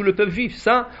peuple juif.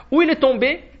 Ça, où il est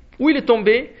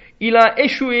tombé, il a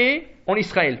échoué en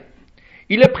Israël.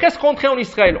 Il est presque rentré en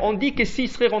Israël. On dit que s'il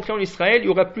serait rentré en Israël, il n'y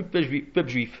aurait plus de peuple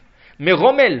juif. Mais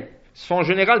Rommel, son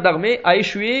général d'armée, a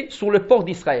échoué sur le port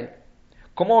d'Israël.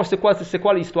 C'est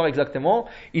quoi l'histoire exactement?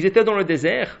 Ils étaient dans le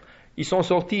désert, ils sont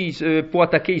sortis pour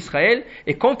attaquer Israël,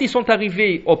 et quand ils sont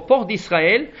arrivés au port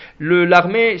d'Israël,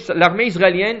 l'armée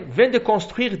israélienne vient de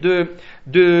construire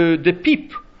de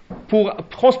pipes pour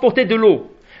transporter de l'eau.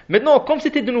 Maintenant, comme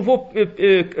c'était de nouveaux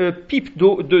pipes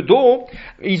d'eau,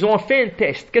 ils ont fait un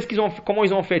test. Comment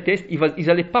ils ont fait un test? Ils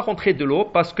n'allaient pas rentrer de l'eau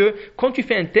parce que quand tu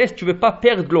fais un test, tu ne veux pas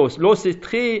perdre l'eau. L'eau, c'est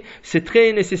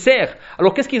très nécessaire.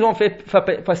 Alors, qu'est-ce qu'ils ont fait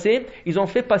passer? Ils ont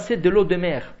fait passer de l'eau de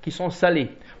mer qui sont salées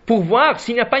pour voir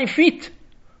s'il n'y a pas une fuite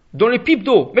dans les pipes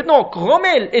d'eau. Maintenant,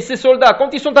 Rommel et ses soldats,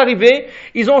 quand ils sont arrivés,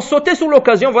 ils ont sauté sur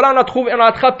l'occasion. Voilà, on a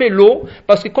attrapé l'eau,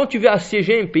 parce que quand tu veux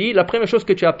assiéger un pays, la première chose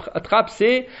que tu attrapes,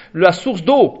 c'est la source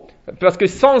d'eau. Parce que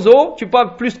sans eau, tu pas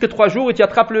plus que 3 jours et tu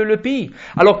attrapes le pays.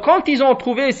 Alors quand ils ont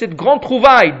trouvé cette grande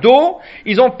trouvaille d'eau,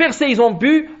 ils ont percé, ils ont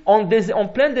bu en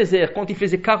plein désert, quand il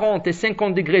faisait 40 et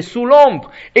 50 degrés sous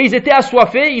l'ombre, et ils étaient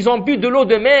assoiffés, ils ont bu de l'eau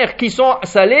de mer qui sont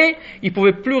salées, ils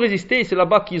pouvaient plus résister, et c'est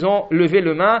là-bas qu'ils ont levé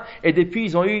le main, et depuis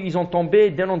ils ont tombé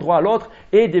d'un endroit à l'autre,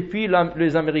 et depuis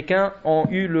les Américains ont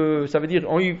eu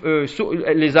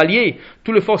les alliés,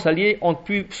 tous les forces alliées ont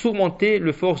pu surmonter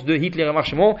les forces de Hitler et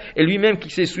Marchemont, et lui-même qui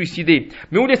s'est suicidé.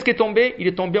 Mais où est-ce qu'il est tombé? Il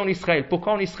est tombé en Israël.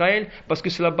 Pourquoi en Israël? Parce que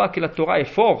c'est là-bas que la Torah est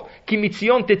forte. Ki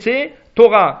mitzion tetse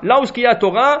Torah. Là où il y a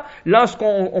Torah, là où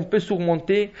on peut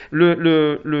surmonter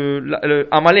le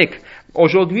Amalek.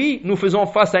 Aujourd'hui, nous faisons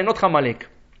face à un autre Amalek.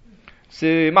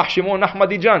 C'est Marchemont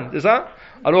Ahmadidjan, c'est ça?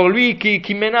 Alors lui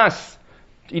qui menace,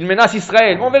 il menace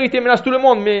Israël. En vérité, il menace tout le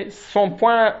monde, mais son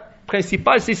point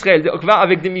principal, c'est Israël. Donc,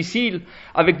 avec des missiles,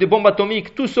 avec des bombes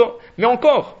atomiques, tout ça. Mais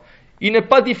encore, il n'est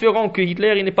pas différent que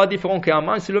Hitler, il n'est pas différent que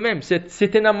Haman, c'est le même.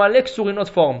 C'est un Amalek sur une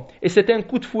autre forme. Et c'est un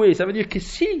coup de fouet. Ça veut dire que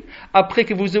si, après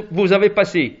que vous avez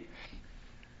passé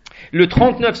le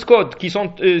 39 Scod qui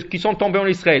sont tombés en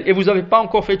Israël et vous n'avez pas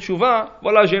encore fait tchouva,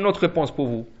 voilà, j'ai une autre réponse pour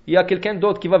vous. Il y a quelqu'un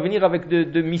d'autre qui va venir avec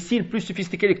de missiles plus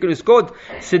sophistiqués que le Scod,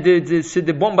 c'est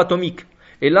des bombes atomiques.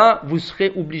 Et là, vous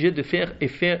serez obligé de faire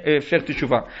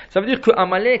tchouva. Ça veut dire que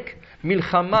Amalek,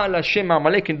 Milchama, Hashem,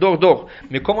 Amalek, dor.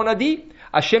 Mais comme on a dit,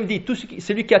 Hachem dit,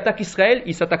 celui qui attaque Israël, il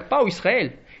ne s'attaque pas à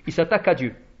Israël, il s'attaque à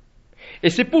Dieu. Et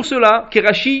c'est pour cela que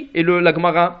Rashi et la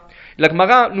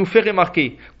Gemara nous fait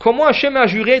remarquer comment Hachem a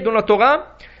juré dans la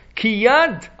Torah,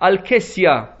 Kiyad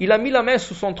al-Kessia, il a mis la main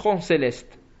sous son trône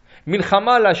céleste.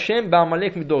 Milchama l'Hachem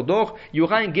ba'amalek midordor, il y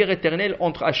aura une guerre éternelle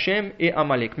entre Hachem et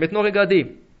Amalek. Maintenant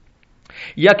regardez,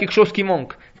 il y a quelque chose qui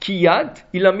manque. Kiyad,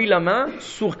 il a mis la main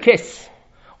sur Kes.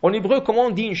 En hébreu, comment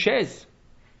on dit une chaise?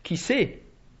 Qui sait?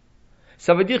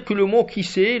 Ça veut dire que le mot qui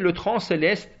sait, le trône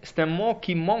céleste, c'est un mot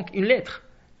qui manque une lettre.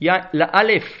 Il y a la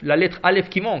lettre Aleph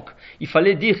qui manque. Il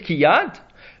fallait dire Kiyad,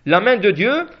 la main de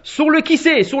Dieu, sur le qui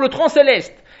sait, sur le trône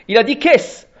céleste. Il a dit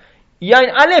Kes. Il y a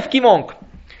un Aleph qui manque.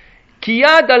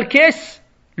 Kiyad al-Kes,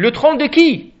 le trône de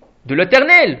qui? De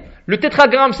l'Éternel. Le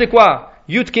tétragramme, c'est quoi?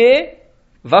 Yudke,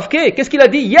 Vavke. Qu'est-ce qu'il a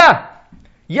dit? Ya.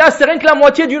 Ya, c'est rien que la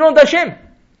moitié du nom d'Hachem.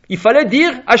 Il fallait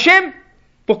dire Hachem.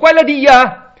 Pourquoi il a dit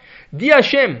Ya? Dit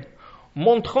Hachem.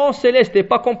 Mon trône céleste n'est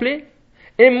pas complet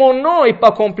et mon nom n'est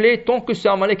pas complet tant que ce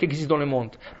Amalek existe dans le monde.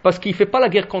 Parce qu'il ne fait pas la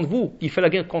guerre contre vous, il fait la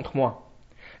guerre contre moi.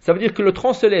 Ça veut dire que le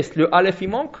trône céleste, le Aleph, il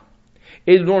manque.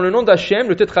 Et dans le nom d'Hachem,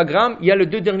 le tétragramme, il y a les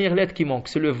 2 dernières lettres qui manquent.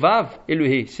 C'est le Vav et le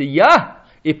He. C'est Ya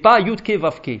et pas Yudke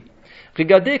Vavke.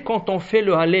 Regardez quand on fait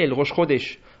le Hallel, Rosh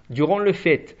Chodesh, durant le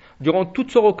fête, durant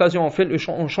toutes ces occasions,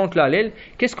 on chante le Hallel.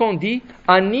 Qu'est-ce qu'on dit?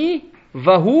 Ani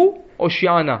Vahu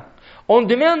Oshiana. On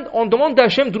demande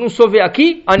d'Hachem de nous sauver à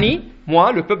qui? Ani,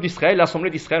 moi, le peuple d'Israël, l'assemblée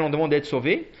d'Israël, on demande d'être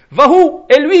sauvé. Vahu,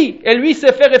 et lui,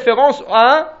 c'est fait référence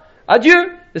à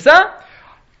Dieu, c'est ça?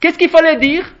 Qu'est-ce qu'il fallait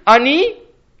dire? Ani,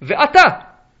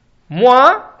 ve'ata,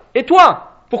 moi et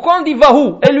toi. Pourquoi on dit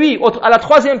Vahu, et lui, à la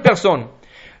 3e personne?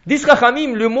 Dis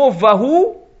Rachamim, le mot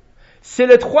Vahu, c'est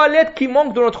les 3 lettres qui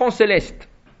manquent dans notre trône céleste.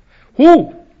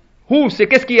 Hu, c'est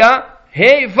qu'est-ce qu'il y a?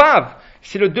 He, Vav,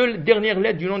 c'est les 2 dernières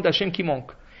lettres du nom d'Hachem qui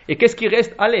manquent. Et qu'est-ce qui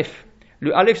reste? Aleph.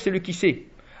 Le Aleph, c'est le qui sait.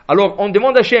 Alors, on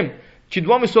demande à Hachem, tu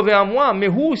dois me sauver à moi, mais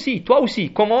où aussi? Toi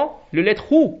aussi. Comment? Le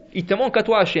lettre où? Il te manque à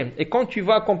toi, Hachem. Et quand tu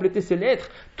vas compléter ces lettres,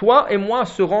 toi et moi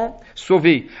serons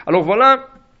sauvés. Alors voilà,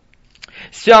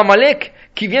 c'est Amalek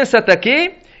qui vient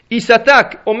s'attaquer. Il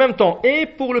s'attaque en même temps et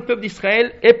pour le peuple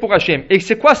d'Israël et pour Hachem. Et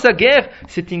c'est quoi sa guerre?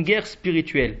 C'est une guerre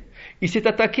spirituelle. Il s'est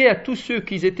attaqué à tous ceux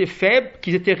qui étaient faibles,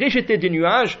 qui étaient rejetés des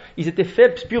nuages, ils étaient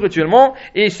faibles spirituellement,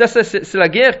 et ça c'est la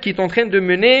guerre qui est en train de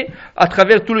mener à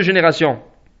travers toutes les générations.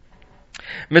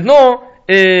 Maintenant,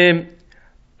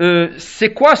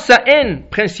 c'est quoi sa haine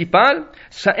principale?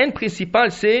 Sa haine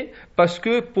principale, c'est parce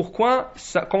que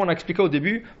comme on a expliqué au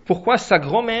début, pourquoi sa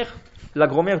grand-mère, la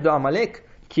grand-mère de Amalek,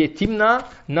 qui est Timna,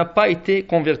 n'a pas été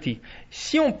convertie.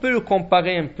 Si on peut le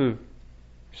comparer un peu,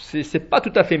 c'est pas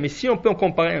tout à fait, mais si on peut en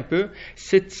comparer un peu,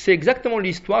 c'est exactement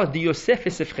l'histoire de Yosef et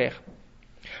ses frères.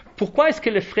 Pourquoi est-ce que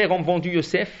les frères ont vendu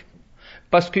Yosef?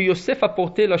 Parce que Yosef a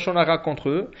porté la shonara contre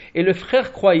eux, et le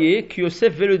frère croyait que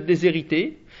Yosef veut le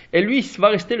déshériter, et lui il va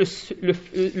rester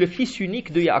le fils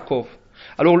unique de Yaakov.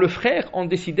 Alors les frères ont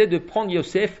décidé de prendre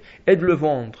Yosef et de le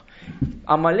vendre.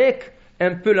 Amalek,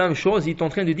 un peu la même chose, il est en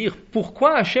train de dire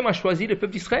pourquoi Hachem a choisi le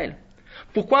peuple d'Israël?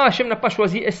 Pourquoi Hachem n'a pas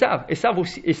choisi Esav? Esav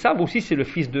aussi c'est le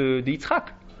fils de Yitzhak.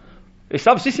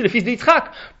 Esav aussi c'est le fils de Yitzhak.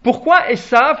 Pourquoi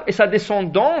Esav et sa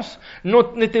descendance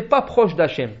n'étaient pas proches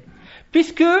d'Hachem?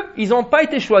 Puisqu'ils n'ont pas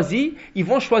été choisis, ils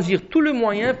vont choisir tout le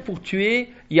moyen pour tuer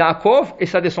Yaakov et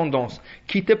sa descendance,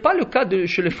 qui n'était pas le cas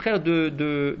chez les frères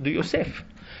de Yosef.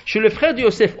 Chez les frères de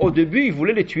Yosef, au début, ils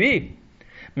voulaient les tuer,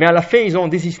 mais à la fin, ils ont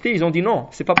désisté, ils ont dit non,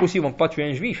 c'est pas possible, on ne peut pas tuer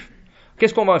un juif.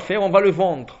 Qu'est-ce qu'on va faire? On va le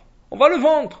vendre. On va le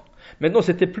vendre. Maintenant,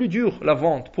 c'était plus dur, la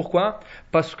vente. Pourquoi?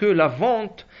 Parce que la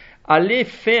vente allait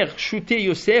faire chuter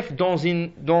Yosef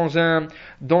dans un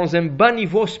bas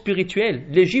niveau spirituel.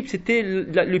 L'Égypte, c'était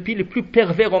le pays le plus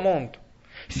pervers au monde.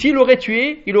 S'il aurait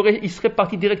tué, il serait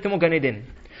parti directement au Gan Eden.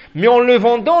 Mais en le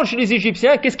vendant chez les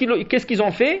Égyptiens, qu'est-ce qu'ils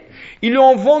ont fait? Ils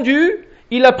l'ont vendu,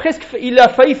 il a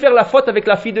failli faire la faute avec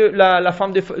la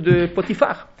femme de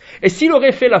Potiphar. Et s'il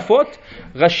aurait fait la faute,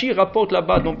 Rashi rapporte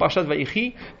là-bas dans Parashat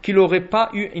Vayikra qu'il n'aurait pas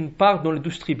eu une part dans les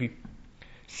 12 tribus.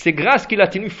 C'est grâce qu'il a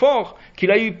tenu fort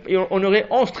on aurait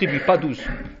 11 tribus, pas 12.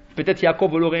 Peut-être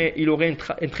Yaakov il aurait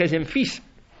un 13e fils.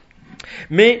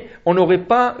 Mais on n'aurait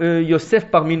pas Yosef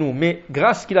parmi nous. Mais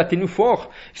grâce qu'il a tenu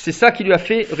fort, c'est ça qui lui a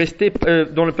fait rester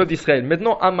dans le peuple d'Israël.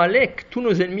 Maintenant, Amalek, tous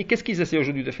nos ennemis, qu'est-ce qu'ils essaient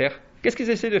aujourd'hui de faire? Qu'est-ce qu'ils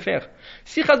essaient de faire?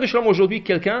 Si Chas V'Shalom aujourd'hui,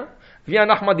 quelqu'un vient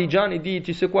à Ahmadinejad et dit,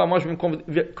 tu sais quoi, moi je vais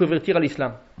me convertir à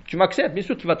l'islam. Tu m'acceptes? Bien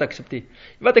sûr qu'il va t'accepter.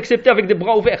 Il va t'accepter avec des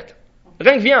bras ouverts.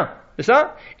 Rien que viens. C'est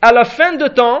ça? À la fin de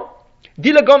temps,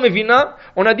 dit le Gaon Mevina,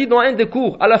 on a dit dans un des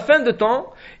cours, à la fin de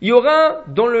temps, il y aura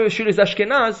chez les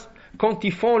Ashkénazes, quand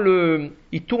ils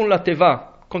tournent la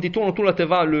teva, quand ils tournent autour de la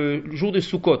teva le jour de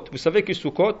Sukkot. Vous savez que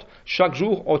Sukkot, chaque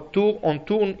jour, on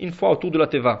tourne une fois autour de la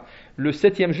teva. Le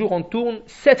 7e jour, on tourne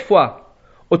 7 fois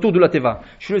autour de la teva.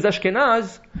 Chez les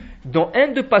Ashkénazes, dans un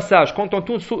des passages, quand on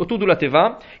tourne autour de la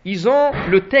teva, ils ont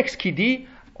le texte qui dit,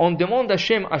 on demande à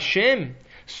Hachem,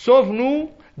 sauve-nous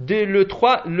de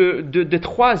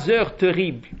 3 heures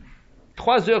terribles.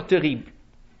 3 heures terribles.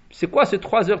 C'est quoi ces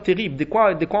 3 heures terribles? De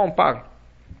quoi on parle?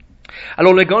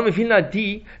 Alors le Gaon Mevina a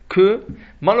dit que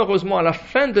malheureusement à la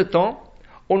fin de temps,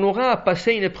 on aura à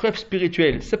passer une épreuve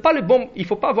spirituelle. Il ne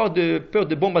faut pas avoir peur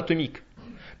de bombes atomiques.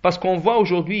 Parce qu'on voit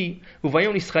aujourd'hui, vous voyez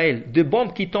en Israël, des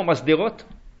bombes qui tombent à Sderot,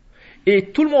 et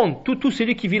tout le monde, tout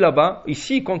celui qui vit là-bas,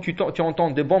 ici quand tu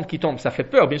entends des bombes qui tombent, ça fait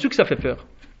peur, bien sûr que ça fait peur.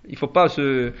 Il ne faut pas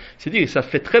se dire, ça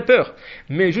fait très peur.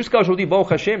 Mais jusqu'à aujourd'hui,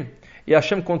 Baruch Hashem, et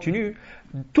Hashem continue,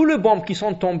 tous les bombes qui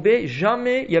sont tombées,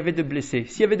 jamais il y avait de blessés.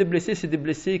 S'il y avait des blessés, c'est des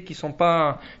blessés qui ne sont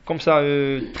pas comme ça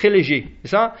très légers.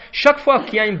 C'est ça? Chaque fois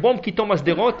qu'il y a une bombe qui tombe à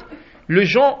Sderot, les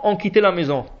gens ont quitté la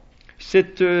maison.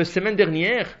 Cette semaine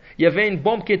dernière, il y avait une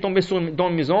bombe qui est tombée dans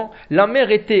la maison. La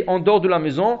mère était en dehors de la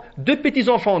maison, 2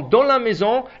 petits-enfants dans la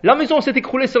maison s'est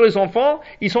écroulée sur les enfants,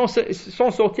 ils sont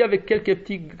sortis avec quelques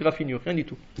petites graffinures, rien du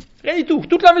tout. Rien du tout.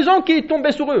 Toute la maison qui est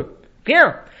tombée sur eux.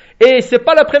 Rien. Et c'est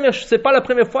pas la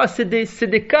première fois, c'est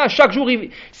des cas, chaque jour,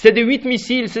 c'est des 8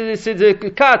 missiles, c'est des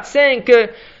 4, 5,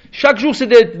 chaque jour c'est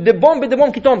des bombes et des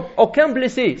bombes qui tombent. Aucun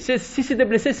blessé. Si c'est des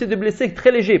blessés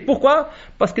très légers. Pourquoi?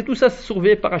 Parce que tout ça c'est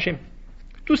surveillé par Hachem.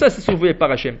 Tout ça c'est surveillé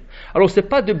par Hachem. Alors c'est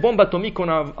pas de bombes atomiques qu'on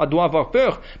doit avoir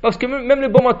peur, parce que même les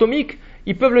bombes atomiques,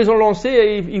 ils peuvent les lancer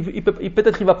et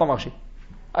peut-être il va pas marcher.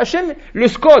 Hachem, le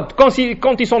Scod, quand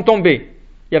ils sont tombés,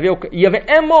 il y avait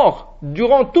un mort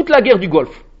durant toute la guerre du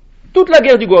Golfe. Toute la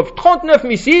guerre du Golfe, 39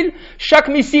 missiles, chaque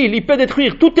missile, il peut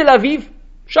détruire tout Tel Aviv.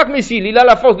 Chaque missile, il a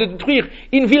la force de détruire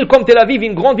une ville comme Tel Aviv,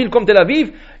 une grande ville comme Tel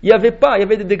Aviv. Il y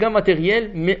avait des dégâts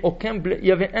matériels, mais il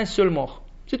y avait un seul mort.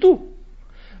 C'est tout.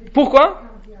 Pourquoi?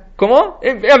 Comment?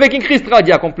 Et avec une crise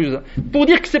cardiaque en plus. Pour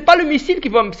dire que c'est pas le missile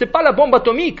c'est pas la bombe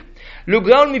atomique. Le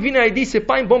Gaon Mevina a dit, c'est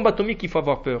pas une bombe atomique qu'il faut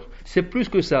avoir peur. C'est plus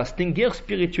que ça. C'est une guerre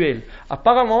spirituelle.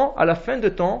 Apparemment, à la fin de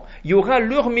temps, il y aura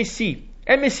leur messie.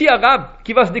 Un messie arabe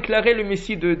qui va se déclarer le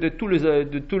messie de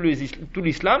tout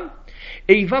l'islam,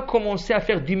 et il va commencer à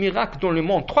faire du miracle dans le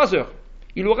monde. 3 heures.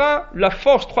 Il aura la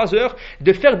force 3 heures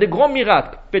de faire des grands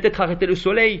miracles. Peut-être arrêter le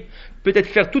soleil, peut-être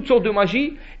faire toutes sortes de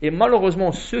magie, et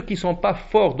malheureusement ceux qui ne sont pas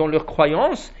forts dans leur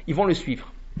croyance, ils vont le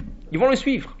suivre. Ils vont le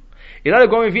suivre. Et là le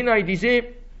Gaon Mevina il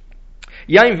disait,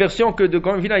 il y a une version que de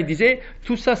Gaon Mevina il disait,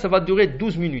 tout ça va durer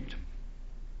 12 minutes.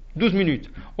 12 minutes.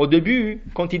 Au début,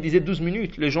 quand il disait 12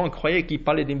 minutes, les gens croyaient qu'il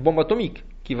parlait d'une bombe atomique,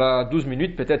 qui va 12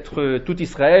 minutes, peut-être tout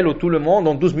Israël ou tout le monde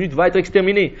en 12 minutes va être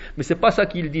exterminé. Mais c'est pas ça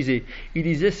qu'il disait. Il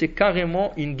disait c'est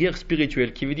carrément une guerre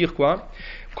spirituelle. Qui veut dire quoi?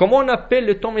 Comment on appelle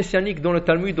le temps messianique dans le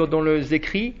Talmud, dans les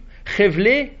écrits?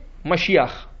 Chevle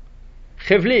Mashiach.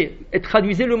 Chevle, et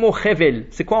traduisez le mot Chevel.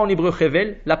 C'est quoi en hébreu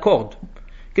Chevel? La corde.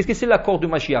 Qu'est-ce que c'est la corde de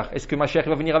Mashiach? Est-ce que Mashiach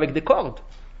va venir avec des cordes?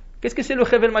 Qu'est-ce que c'est le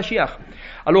Chevel Mashiach?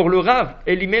 Alors le Rav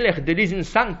Elimelech de Lizin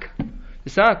 5,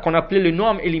 c'est ça qu'on appelait le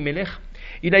Noam Elimelech,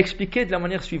 il a expliqué de la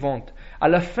manière suivante. À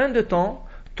la fin de temps,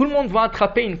 tout le monde va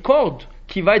attraper une corde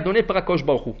qui va être donnée par Akadosh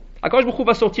Baruch Hu. Akadosh Baruch Hu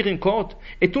va sortir une corde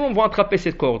et tout le monde va attraper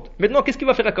cette corde. Maintenant, qu'est-ce qu'il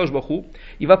va faire Akadosh Baruch Hu?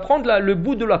 Il va prendre le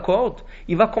bout de la corde,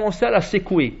 il va commencer à la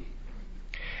secouer.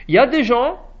 Il y a des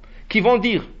gens qui vont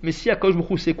dire, mais si Akadosh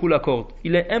Baruch Hu secoue la corde,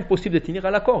 il est impossible de tenir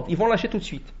à la corde. Ils vont lâcher tout de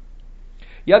suite.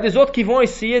 Il y a des autres qui vont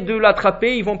essayer de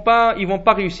l'attraper, ils vont pas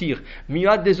réussir. Mais il y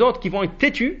a des autres qui vont être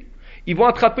têtus, ils vont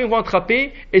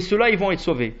attraper, et ceux-là, ils vont être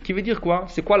sauvés. Qui veut dire quoi?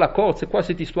 C'est quoi la corde? C'est quoi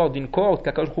cette histoire d'une corde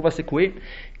qu'Akadosh Baruch Hu va secouer?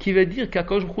 Qui veut dire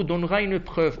qu'Akadosh Baruch Hu donnera une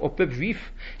épreuve au peuple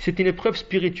juif. C'est une épreuve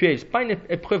spirituelle, c'est pas une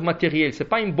épreuve matérielle, c'est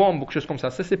pas une bombe ou quelque chose comme ça.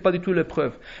 Ça, c'est pas du tout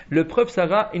l'épreuve. L'épreuve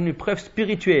sera une épreuve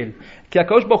spirituelle.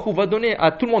 Qu'Akadosh Baruch Hu va donner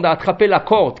à tout le monde à attraper la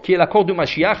corde, qui est la corde de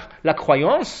Mashiach, la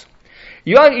croyance.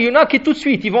 Il y en a qui tout de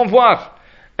suite, ils vont voir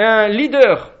un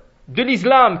leader de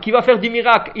l'islam qui va faire des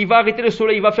miracles, il va arrêter le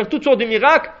soleil, il va faire toutes sortes de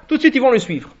miracles, tout de suite ils vont le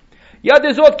suivre. Il y a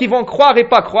des autres qui vont croire et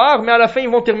pas croire, mais à la fin ils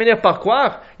vont terminer par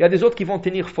croire. Il y a des autres qui vont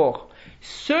tenir fort.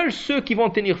 Seuls ceux qui vont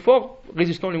tenir fort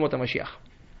résisteront le mot à Mashiach.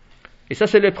 Et ça,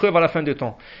 c'est l'épreuve à la fin du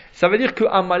temps. Ça veut dire que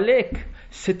Amalek,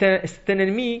 c'est un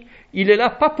ennemi, il est là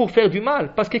pas pour faire du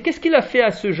mal. Parce que qu'est-ce qu'il a fait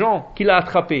à ce gens qu'il a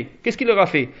attrapé? Qu'est-ce qu'il leur a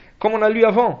fait? Comme on a lu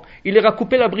avant, il leur a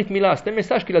coupé la Brit Mila. C'est un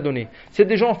message qu'il a donné. C'est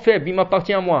des gens faibles, il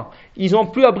m'appartient à moi. Ils n'ont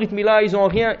plus la Brit Mila, ils n'ont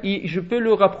rien. Je peux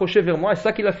le rapprocher vers moi. C'est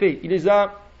ça qu'il a fait. Il les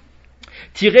a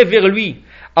tirés vers lui.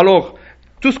 Alors,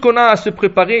 tout ce qu'on a à se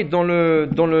préparer dans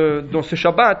ce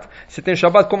Shabbat, c'est un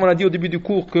Shabbat, comme on a dit au début du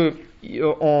cours, que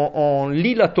on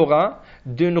lit la Torah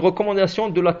d'une recommandation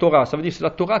de la Torah. Ça veut dire que c'est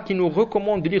la Torah qui nous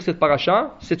recommande de lire cette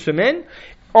paracha, cette semaine,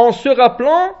 en se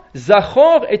rappelant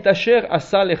Zakhor et Asher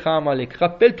Asa Lecha Amalek.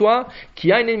 Rappelle-toi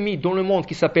qu'il y a un ennemi dans le monde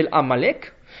qui s'appelle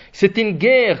Amalek. C'est une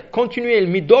guerre continuelle,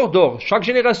 midor. Chaque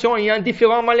génération, il y a un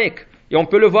différent Amalek. Et on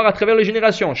peut le voir à travers les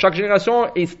générations. Chaque génération,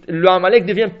 le Amalek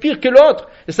devient pire que l'autre.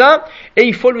 C'est ça? Et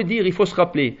il faut le dire, il faut se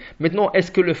rappeler. Maintenant,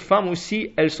 est-ce que les femmes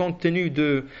aussi, elles sont tenues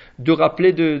de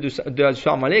rappeler de ce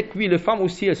Amalek? Oui, les femmes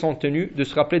aussi, elles sont tenues de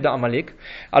se rappeler d'Amalek.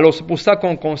 Alors, c'est pour ça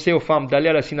qu'on conseille aux femmes d'aller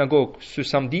à la synagogue ce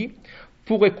samedi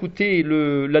pour écouter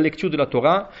la lecture de la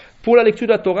Torah. Pour la lecture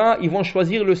de la Torah, ils vont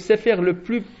choisir le sefer le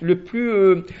plus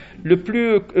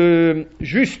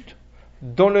juste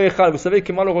dans le Echal. Vous savez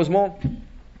que malheureusement,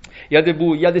 il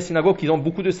y a des synagogues qui ont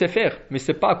beaucoup de sefers, mais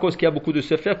c'est pas à cause qu'il y a beaucoup de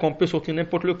sefers qu'on peut sortir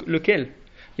n'importe lequel.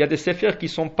 Il y a des sefers qui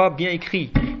sont pas bien écrits.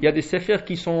 Il y a des sefers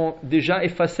qui sont déjà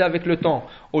effacés avec le temps.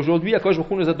 Aujourd'hui, Akadosh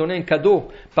Baruch Hu nous a donné un cadeau.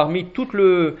 Parmi toute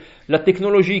la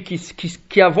technologie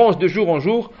qui avance de jour en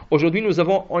jour, aujourd'hui nous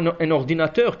avons un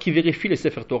ordinateur qui vérifie les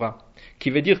Sefer Torah. Qui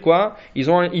veut dire quoi?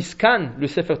 Ils scannent le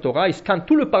Sefer Torah, ils scannent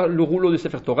tout le rouleau de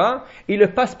Sefer Torah, et ils le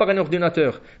passent par un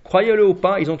ordinateur. Croyez-le ou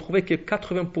pas, ils ont trouvé que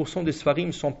 80% des Sfarim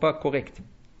ne sont pas corrects.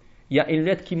 Il y a une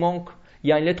lettre qui manque, il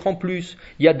y a une lettre en plus,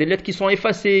 il y a des lettres qui sont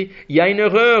effacées, il y a une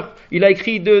erreur, il a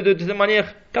écrit de cette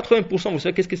manière. 80%, vous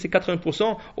savez qu'est-ce que c'est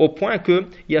 80%? Au point que,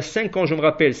 il y a 5 ans, je me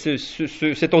rappelle,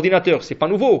 cet ordinateur, c'est pas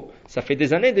nouveau, ça fait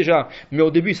des années déjà, mais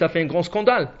au début, ça fait un grand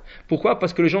scandale. Pourquoi?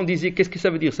 Parce que les gens disaient, qu'est-ce que ça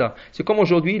veut dire ça? C'est comme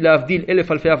aujourd'hui, la Avdil et le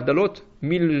Falfé Avdalot,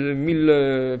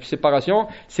 1000 séparations,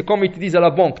 c'est comme ils te disent à la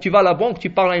banque. Tu vas à la banque,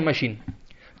 tu parles à une machine.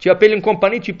 Tu appelles une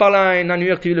compagnie, tu parles à un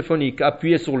annuaire téléphonique.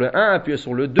 Appuyez sur le 1, appuyez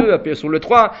sur le 2, appuyez sur le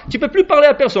 3. Tu peux plus parler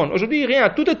à personne. Aujourd'hui, rien.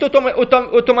 Tout est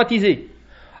automatisé.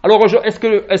 Alors, est-ce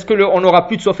que on n'aura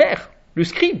plus de sofer? Le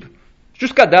scribe.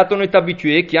 Jusqu'à date, on est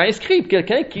habitué qu'il y a un scribe,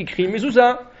 quelqu'un qui écrit une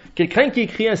mezouza, quelqu'un qui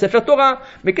écrit un Sefer Torah.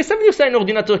 Mais qu'est-ce que ça veut dire ça, un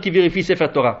ordinateur qui vérifie Sefer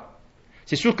Torah?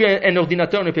 C'est sûr qu'un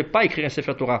ordinateur ne peut pas écrire un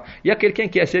Sefer Torah. Il y a quelqu'un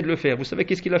qui a essayé de le faire. Vous savez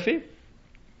qu'est-ce qu'il a fait?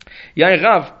 Il y a un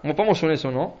Rav, on ne va pas mentionner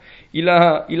son nom, il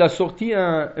a sorti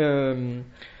un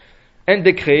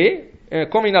décret,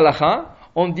 comme une halakha,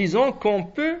 en disant qu'on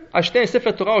peut acheter un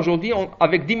Sefer Torah aujourd'hui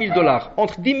avec $10,000,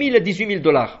 entre 10 000 et 18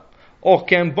 000 $. Or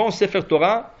qu'un bon Sefer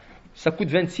Torah, ça coûte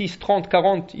 26, 30,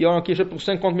 40, il y en a qui achètent pour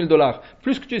 50 000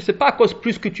 $. C'est pas à cause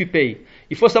plus que tu payes.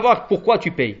 Il faut savoir pourquoi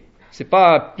tu payes. C'est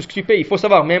pas plus que tu payes, il faut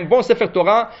savoir. Mais un bon Sefer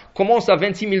Torah commence à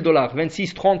 26 000 $,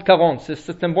 26, 30, 40.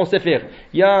 C'est un bon Sefer.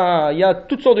 Il y a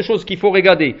toutes sortes de choses qu'il faut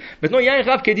regarder. Maintenant, il y a un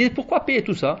Rav qui dit, pourquoi payer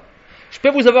tout ça? Je peux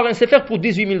vous avoir un Sefer pour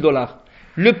 18 000 $.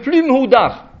 Le plus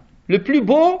mhoudar, le plus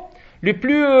beau, le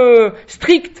plus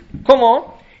strict.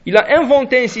 Comment? Il a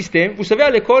inventé un système. Vous savez, à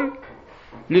l'école,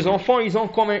 les enfants, ils ont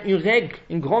comme une règle,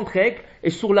 une grande règle, et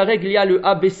sur la règle, il y a le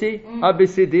ABC,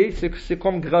 ABCD, c'est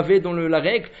comme gravé dans la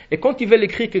règle, et quand ils veulent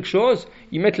écrire quelque chose,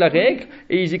 ils mettent la règle,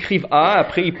 et ils écrivent A,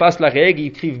 après ils passent la règle, ils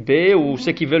écrivent B, ou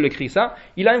ceux qui veulent écrire ça.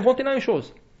 Il a inventé la même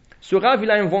chose. Ce Rav,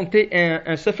 il a inventé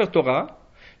un Sefer Torah,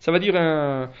 ça veut dire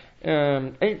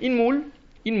une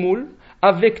moule,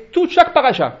 avec chaque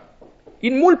paracha.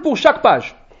 Une moule pour chaque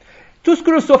page. Tout ce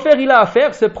que le sofer, il a à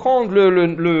faire, c'est prendre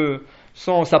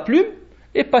sa plume,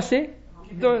 et passer,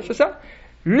 c'est ça.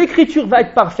 L'écriture va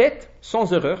être parfaite,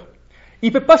 sans erreur. il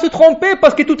ne peut pas se tromper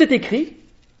parce que tout est écrit.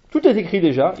 Tout est écrit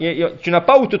déjà. Tu n'as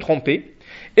pas où te tromper.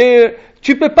 Et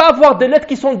tu ne peux pas avoir des lettres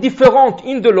qui sont différentes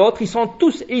une de l'autre. Ils sont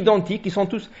tous identiques.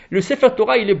 Le Sefer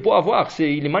Torah, il est beau à voir.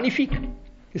 Il est magnifique.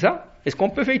 C'est ça? Est-ce qu'on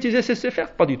peut faire utiliser ce Sefer?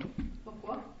 Pas du tout.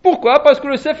 Pourquoi? Parce que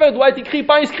le Sefer doit être écrit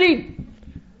par un scribe.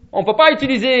 On ne peut pas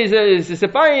utiliser, c'est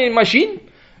pas une machine.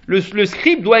 Le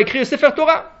scribe doit écrire le Sefer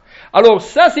Torah. Alors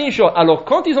ça, c'est une chose. Alors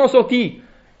quand ils ont sorti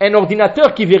un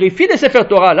ordinateur qui vérifie les Sefer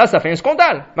Torah, là, ça fait un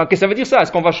scandale. Qu'est-ce que ça veut dire ça?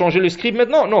 Est-ce qu'on va changer le scribe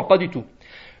maintenant? Non, pas du tout.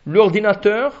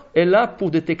 L'ordinateur est là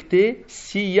pour détecter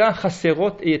s'il y a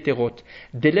chasserot et hétérot.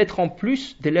 Des lettres en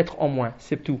plus, des lettres en moins.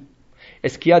 C'est tout.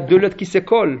 Est-ce qu'il y a 2 lettres qui se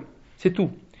collent? C'est tout.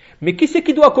 Mais qui c'est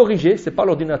qui doit corriger? C'est pas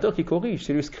l'ordinateur qui corrige,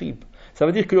 c'est le scribe. Ça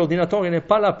veut dire que l'ordinateur n'est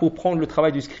pas là pour prendre le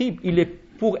travail du scribe, il est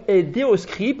pour aider au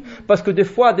scribe, parce que des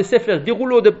fois, des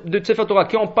rouleaux de Sefer Torah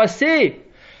qui ont passé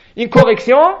une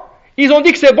correction, ils ont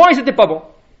dit que c'est bon et c'était pas bon.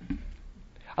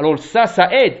 Alors ça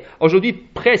aide. Aujourd'hui,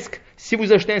 presque, si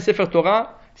vous achetez un Sefer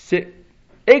Torah, c'est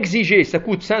exigé, ça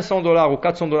coûte $500 ou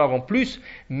 $400 en plus,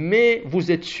 mais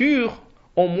vous êtes sûr,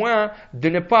 au moins, de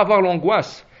ne pas avoir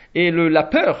l'angoisse et la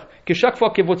peur que chaque fois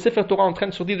que votre Sefer Torah est en train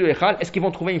de sortir de l'Echal, est-ce qu'ils vont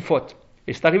trouver une faute?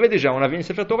 Et c'est arrivé déjà, on avait un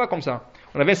Sefer Torah comme ça.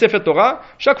 On avait un Sefer Torah,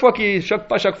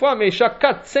 pas chaque fois, mais chaque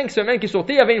 4-5 semaines qu'il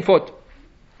sortait, il y avait une faute.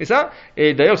 Et ça?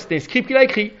 Et d'ailleurs, c'était un scribe qui l'a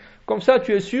écrit. Comme ça,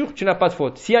 tu es sûr, tu n'as pas de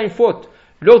faute. S'il y a une faute,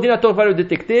 l'ordinateur va le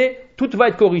détecter, tout va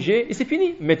être corrigé et c'est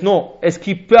fini. Maintenant, est-ce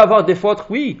qu'il peut avoir des fautes?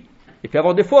 Oui, il peut y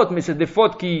avoir des fautes, mais c'est des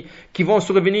fautes qui vont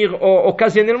se revenir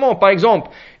occasionnellement. Par exemple,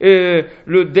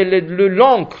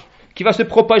 l'encre qui va se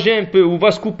propager un peu ou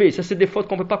va se couper, ça c'est des fautes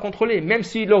qu'on ne peut pas contrôler. Même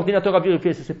si l'ordinateur a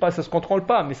vérifié, ça ne se contrôle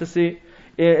pas, mais ça c'est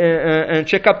un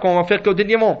check-up qu'on va faire qu'au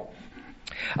dernier moment.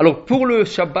 Alors pour le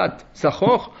Shabbat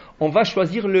Zakhor, on va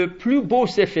choisir le plus beau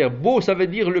Sefer. Beau, ça veut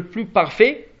dire le plus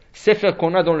parfait Sefer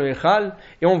qu'on a dans le Echal,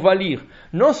 et on va lire.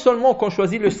 Non seulement qu'on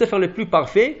choisit le Sefer le plus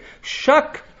parfait,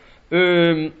 chaque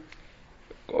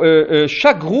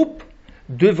groupe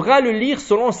devra le lire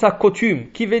selon sa coutume,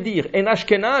 qui veut dire un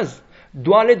Ashkenaz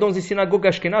doit aller dans une synagogue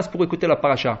ashkénaze pour écouter la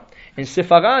paracha. Un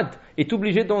séfarade est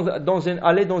obligé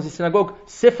d'aller dans une synagogue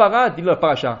séfarade de la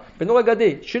paracha. Maintenant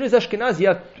regardez, chez les ashkénazes, il y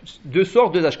a 2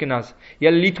 sortes de ashkénazes. Il y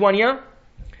a le lituanien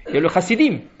et le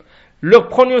chassidim. Leur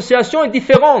prononciation est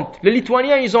différente. Les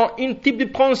lituaniens, ils ont un type de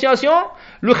prononciation.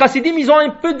 Le chassidim, ils ont un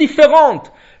peu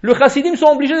différente. Les chassidim sont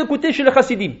obligés d'écouter chez les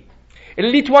chassidim. Et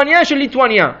les lituaniens, chez les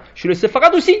lituaniens. Chez les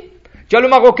séfarades aussi. Tu as le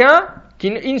marocain, qui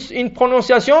a une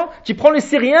prononciation. Tu prends les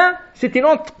syriens, c'est une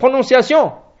autre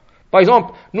prononciation. Par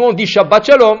exemple, nous on dit Shabbat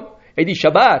Shalom, et ils disent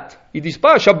Shabbat. Ils disent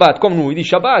pas Shabbat comme nous, ils disent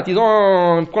Shabbat. Ils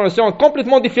ont une prononciation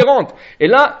complètement différente. Et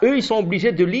là, eux, ils sont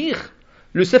obligés de lire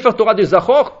le Sefer Torah de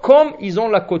Zakhor comme ils ont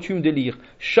la coutume de lire.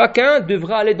 Chacun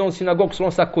devra aller dans une synagogue selon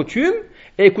sa coutume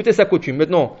et écouter sa coutume.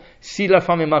 Maintenant, si la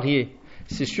femme est mariée,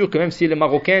 c'est sûr que même si elle est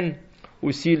marocaine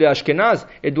ou si elle est ashkénaze,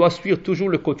 elle doit suivre toujours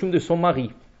le coutume de son mari.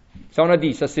 Ça on a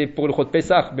dit, ça c'est pour le Chod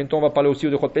Pessah. Bientôt on va parler aussi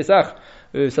du Chod Pessah.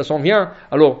 Ça s'en vient.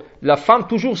 Alors, la femme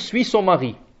toujours suit son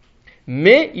mari.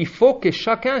 Mais il faut que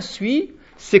chacun suit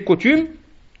ses coutumes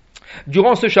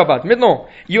durant ce Shabbat. Maintenant,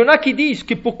 il y en a qui disent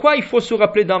que pourquoi il faut se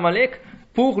rappeler d'Amalek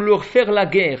pour leur faire la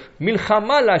guerre.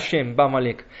 Milchama l'Hashem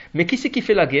b'Amalek. Mais qui c'est qui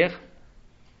fait la guerre?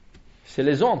 C'est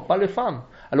les hommes, pas les femmes.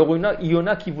 Alors il y en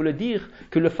a qui voulaient dire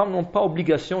que les femmes n'ont pas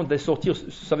obligation de sortir,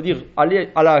 ça veut dire aller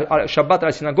à la Shabbat à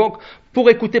la synagogue pour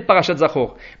écouter Parashat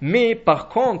Zakhor. Mais par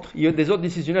contre, il y a des autres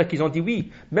décisionnaires qui ont dit oui,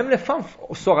 même les femmes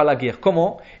sortent à la guerre.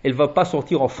 Comment? Elle ne va pas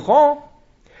sortir en franc,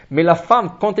 mais la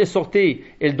femme, quand elle sortait,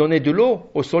 elle donnait de l'eau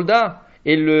aux soldats.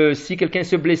 Et si quelqu'un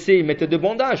se blessait, il mettait de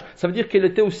bandages. Ça veut dire qu'elle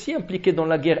était aussi impliquée dans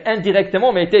la guerre,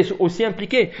 indirectement, mais elle était aussi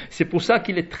impliquée. C'est pour ça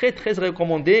qu'il est très très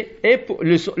recommandé, et pour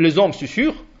les hommes, c'est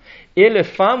sûr, et les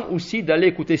femmes aussi d'aller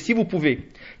écouter, si vous pouvez.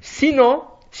 Sinon,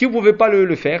 si vous ne pouvez pas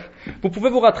le faire, vous pouvez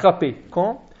vous rattraper.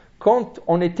 Quand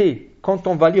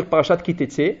on va lire Parashat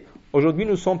Kitetse, aujourd'hui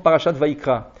nous sommes Parashat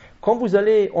Vayikra. Quand vous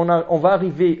allez, on va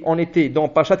arriver en été dans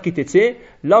Parashat Kitetse,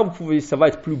 là ça va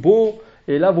être plus beau.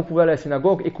 Et là, vous pouvez aller à la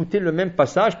synagogue, écouter le même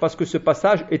passage, parce que ce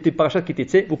passage était Parashat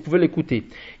Kitetse, vous pouvez l'écouter.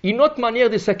 Une autre manière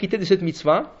de s'acquitter de cette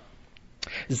mitzvah,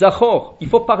 Zakhor, il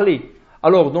faut parler.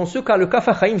 Alors, dans ce cas, le Kaf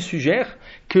HaChaim suggère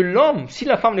que l'homme, si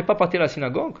la femme n'est pas partie à la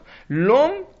synagogue,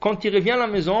 l'homme, quand il revient à la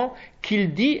maison,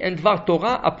 qu'il dit un Dvar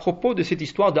Torah à propos de cette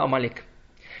histoire d'Amalek.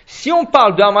 Si on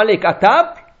parle d'Amalek à table,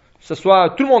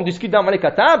 tout le monde discute d'Amalek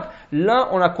à table, là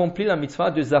on accomplit la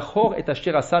mitzvah de Zakhor et Asher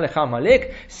Asa Lecha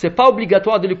Amalek. C'est pas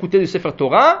obligatoire de l'écouter du Sefer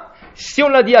Torah. Si on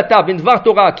l'a dit à table, une Dvar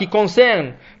Torah qui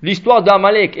concerne l'histoire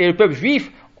d'Amalek et le peuple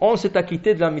juif, on s'est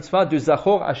acquitté de la mitzvah de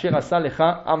Zakhor Asher Asa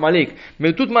Lecha Amalek.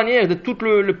 Mais de toute manière, de toutes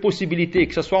les possibilités,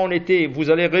 que ce soit en été,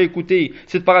 vous allez réécouter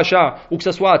cette paracha, ou que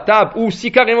ce soit à table, ou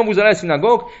si carrément vous allez à la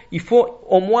synagogue, il faut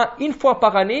au moins une fois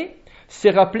par année se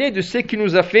rappeler de ce qui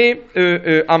nous a fait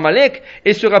Amalek,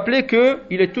 et se rappeler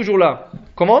qu'il est toujours là.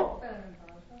 Comment?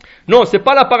 Non, c'est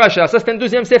pas la paracha, ça c'est un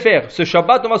deuxième sefer. Ce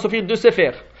Shabbat, on va s'offrir deux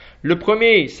sefers. Le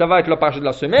premier, ça va être la paracha de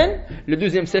la semaine. Le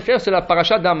deuxième sefer, c'est la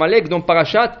paracha d'Amalek, donc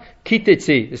parachat Kitetse.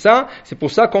 C'est ça? C'est pour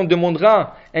ça qu'on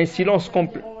demandera un silence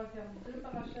complet.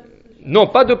 Non,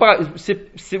 pas deux parachas.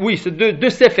 C'est deux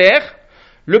sefers.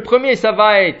 Le premier, ça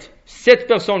va être 7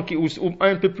 personnes ou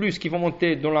un peu plus qui vont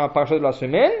monter dans la paracha de la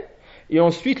semaine. Et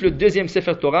ensuite, le deuxième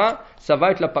Sefer Torah, ça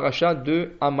va être la paracha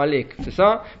de Amalek. C'est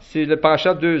ça? C'est la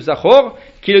paracha de Zakhor,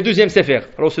 qui est le deuxième Sefer.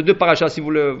 Alors, ces deux parachas, si vous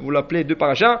l'appelez deux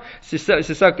parachas, c'est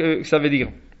ça que ça veut dire.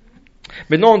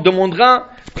 Maintenant, on demandera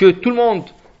que tout le monde,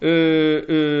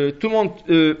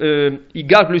 il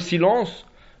garde le silence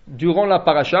durant la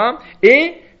paracha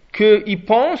et qu'il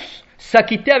pense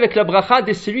s'acquitter avec la bracha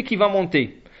de celui qui va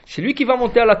monter. Celui qui va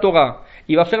monter à la Torah,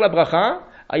 il va faire la bracha.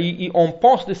 On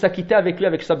pense de s'acquitter avec lui,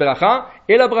 avec sa bracha,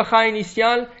 et la bracha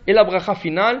initiale, et la bracha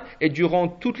finale, et durant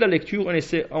toute la lecture,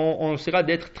 on essaiera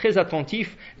d'être très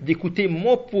attentif, d'écouter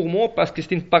mot pour mot, parce que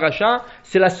c'est une paracha,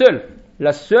 c'est la seule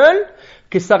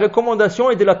que sa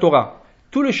recommandation est de la Torah.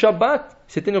 Tout le Shabbat,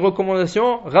 c'était une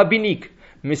recommandation rabbinique,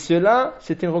 mais cela,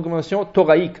 c'était une recommandation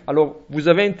toraïque. Alors, vous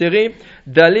avez intérêt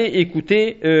d'aller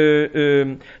écouter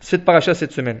cette paracha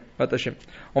cette semaine.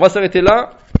 On va s'arrêter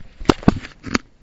là.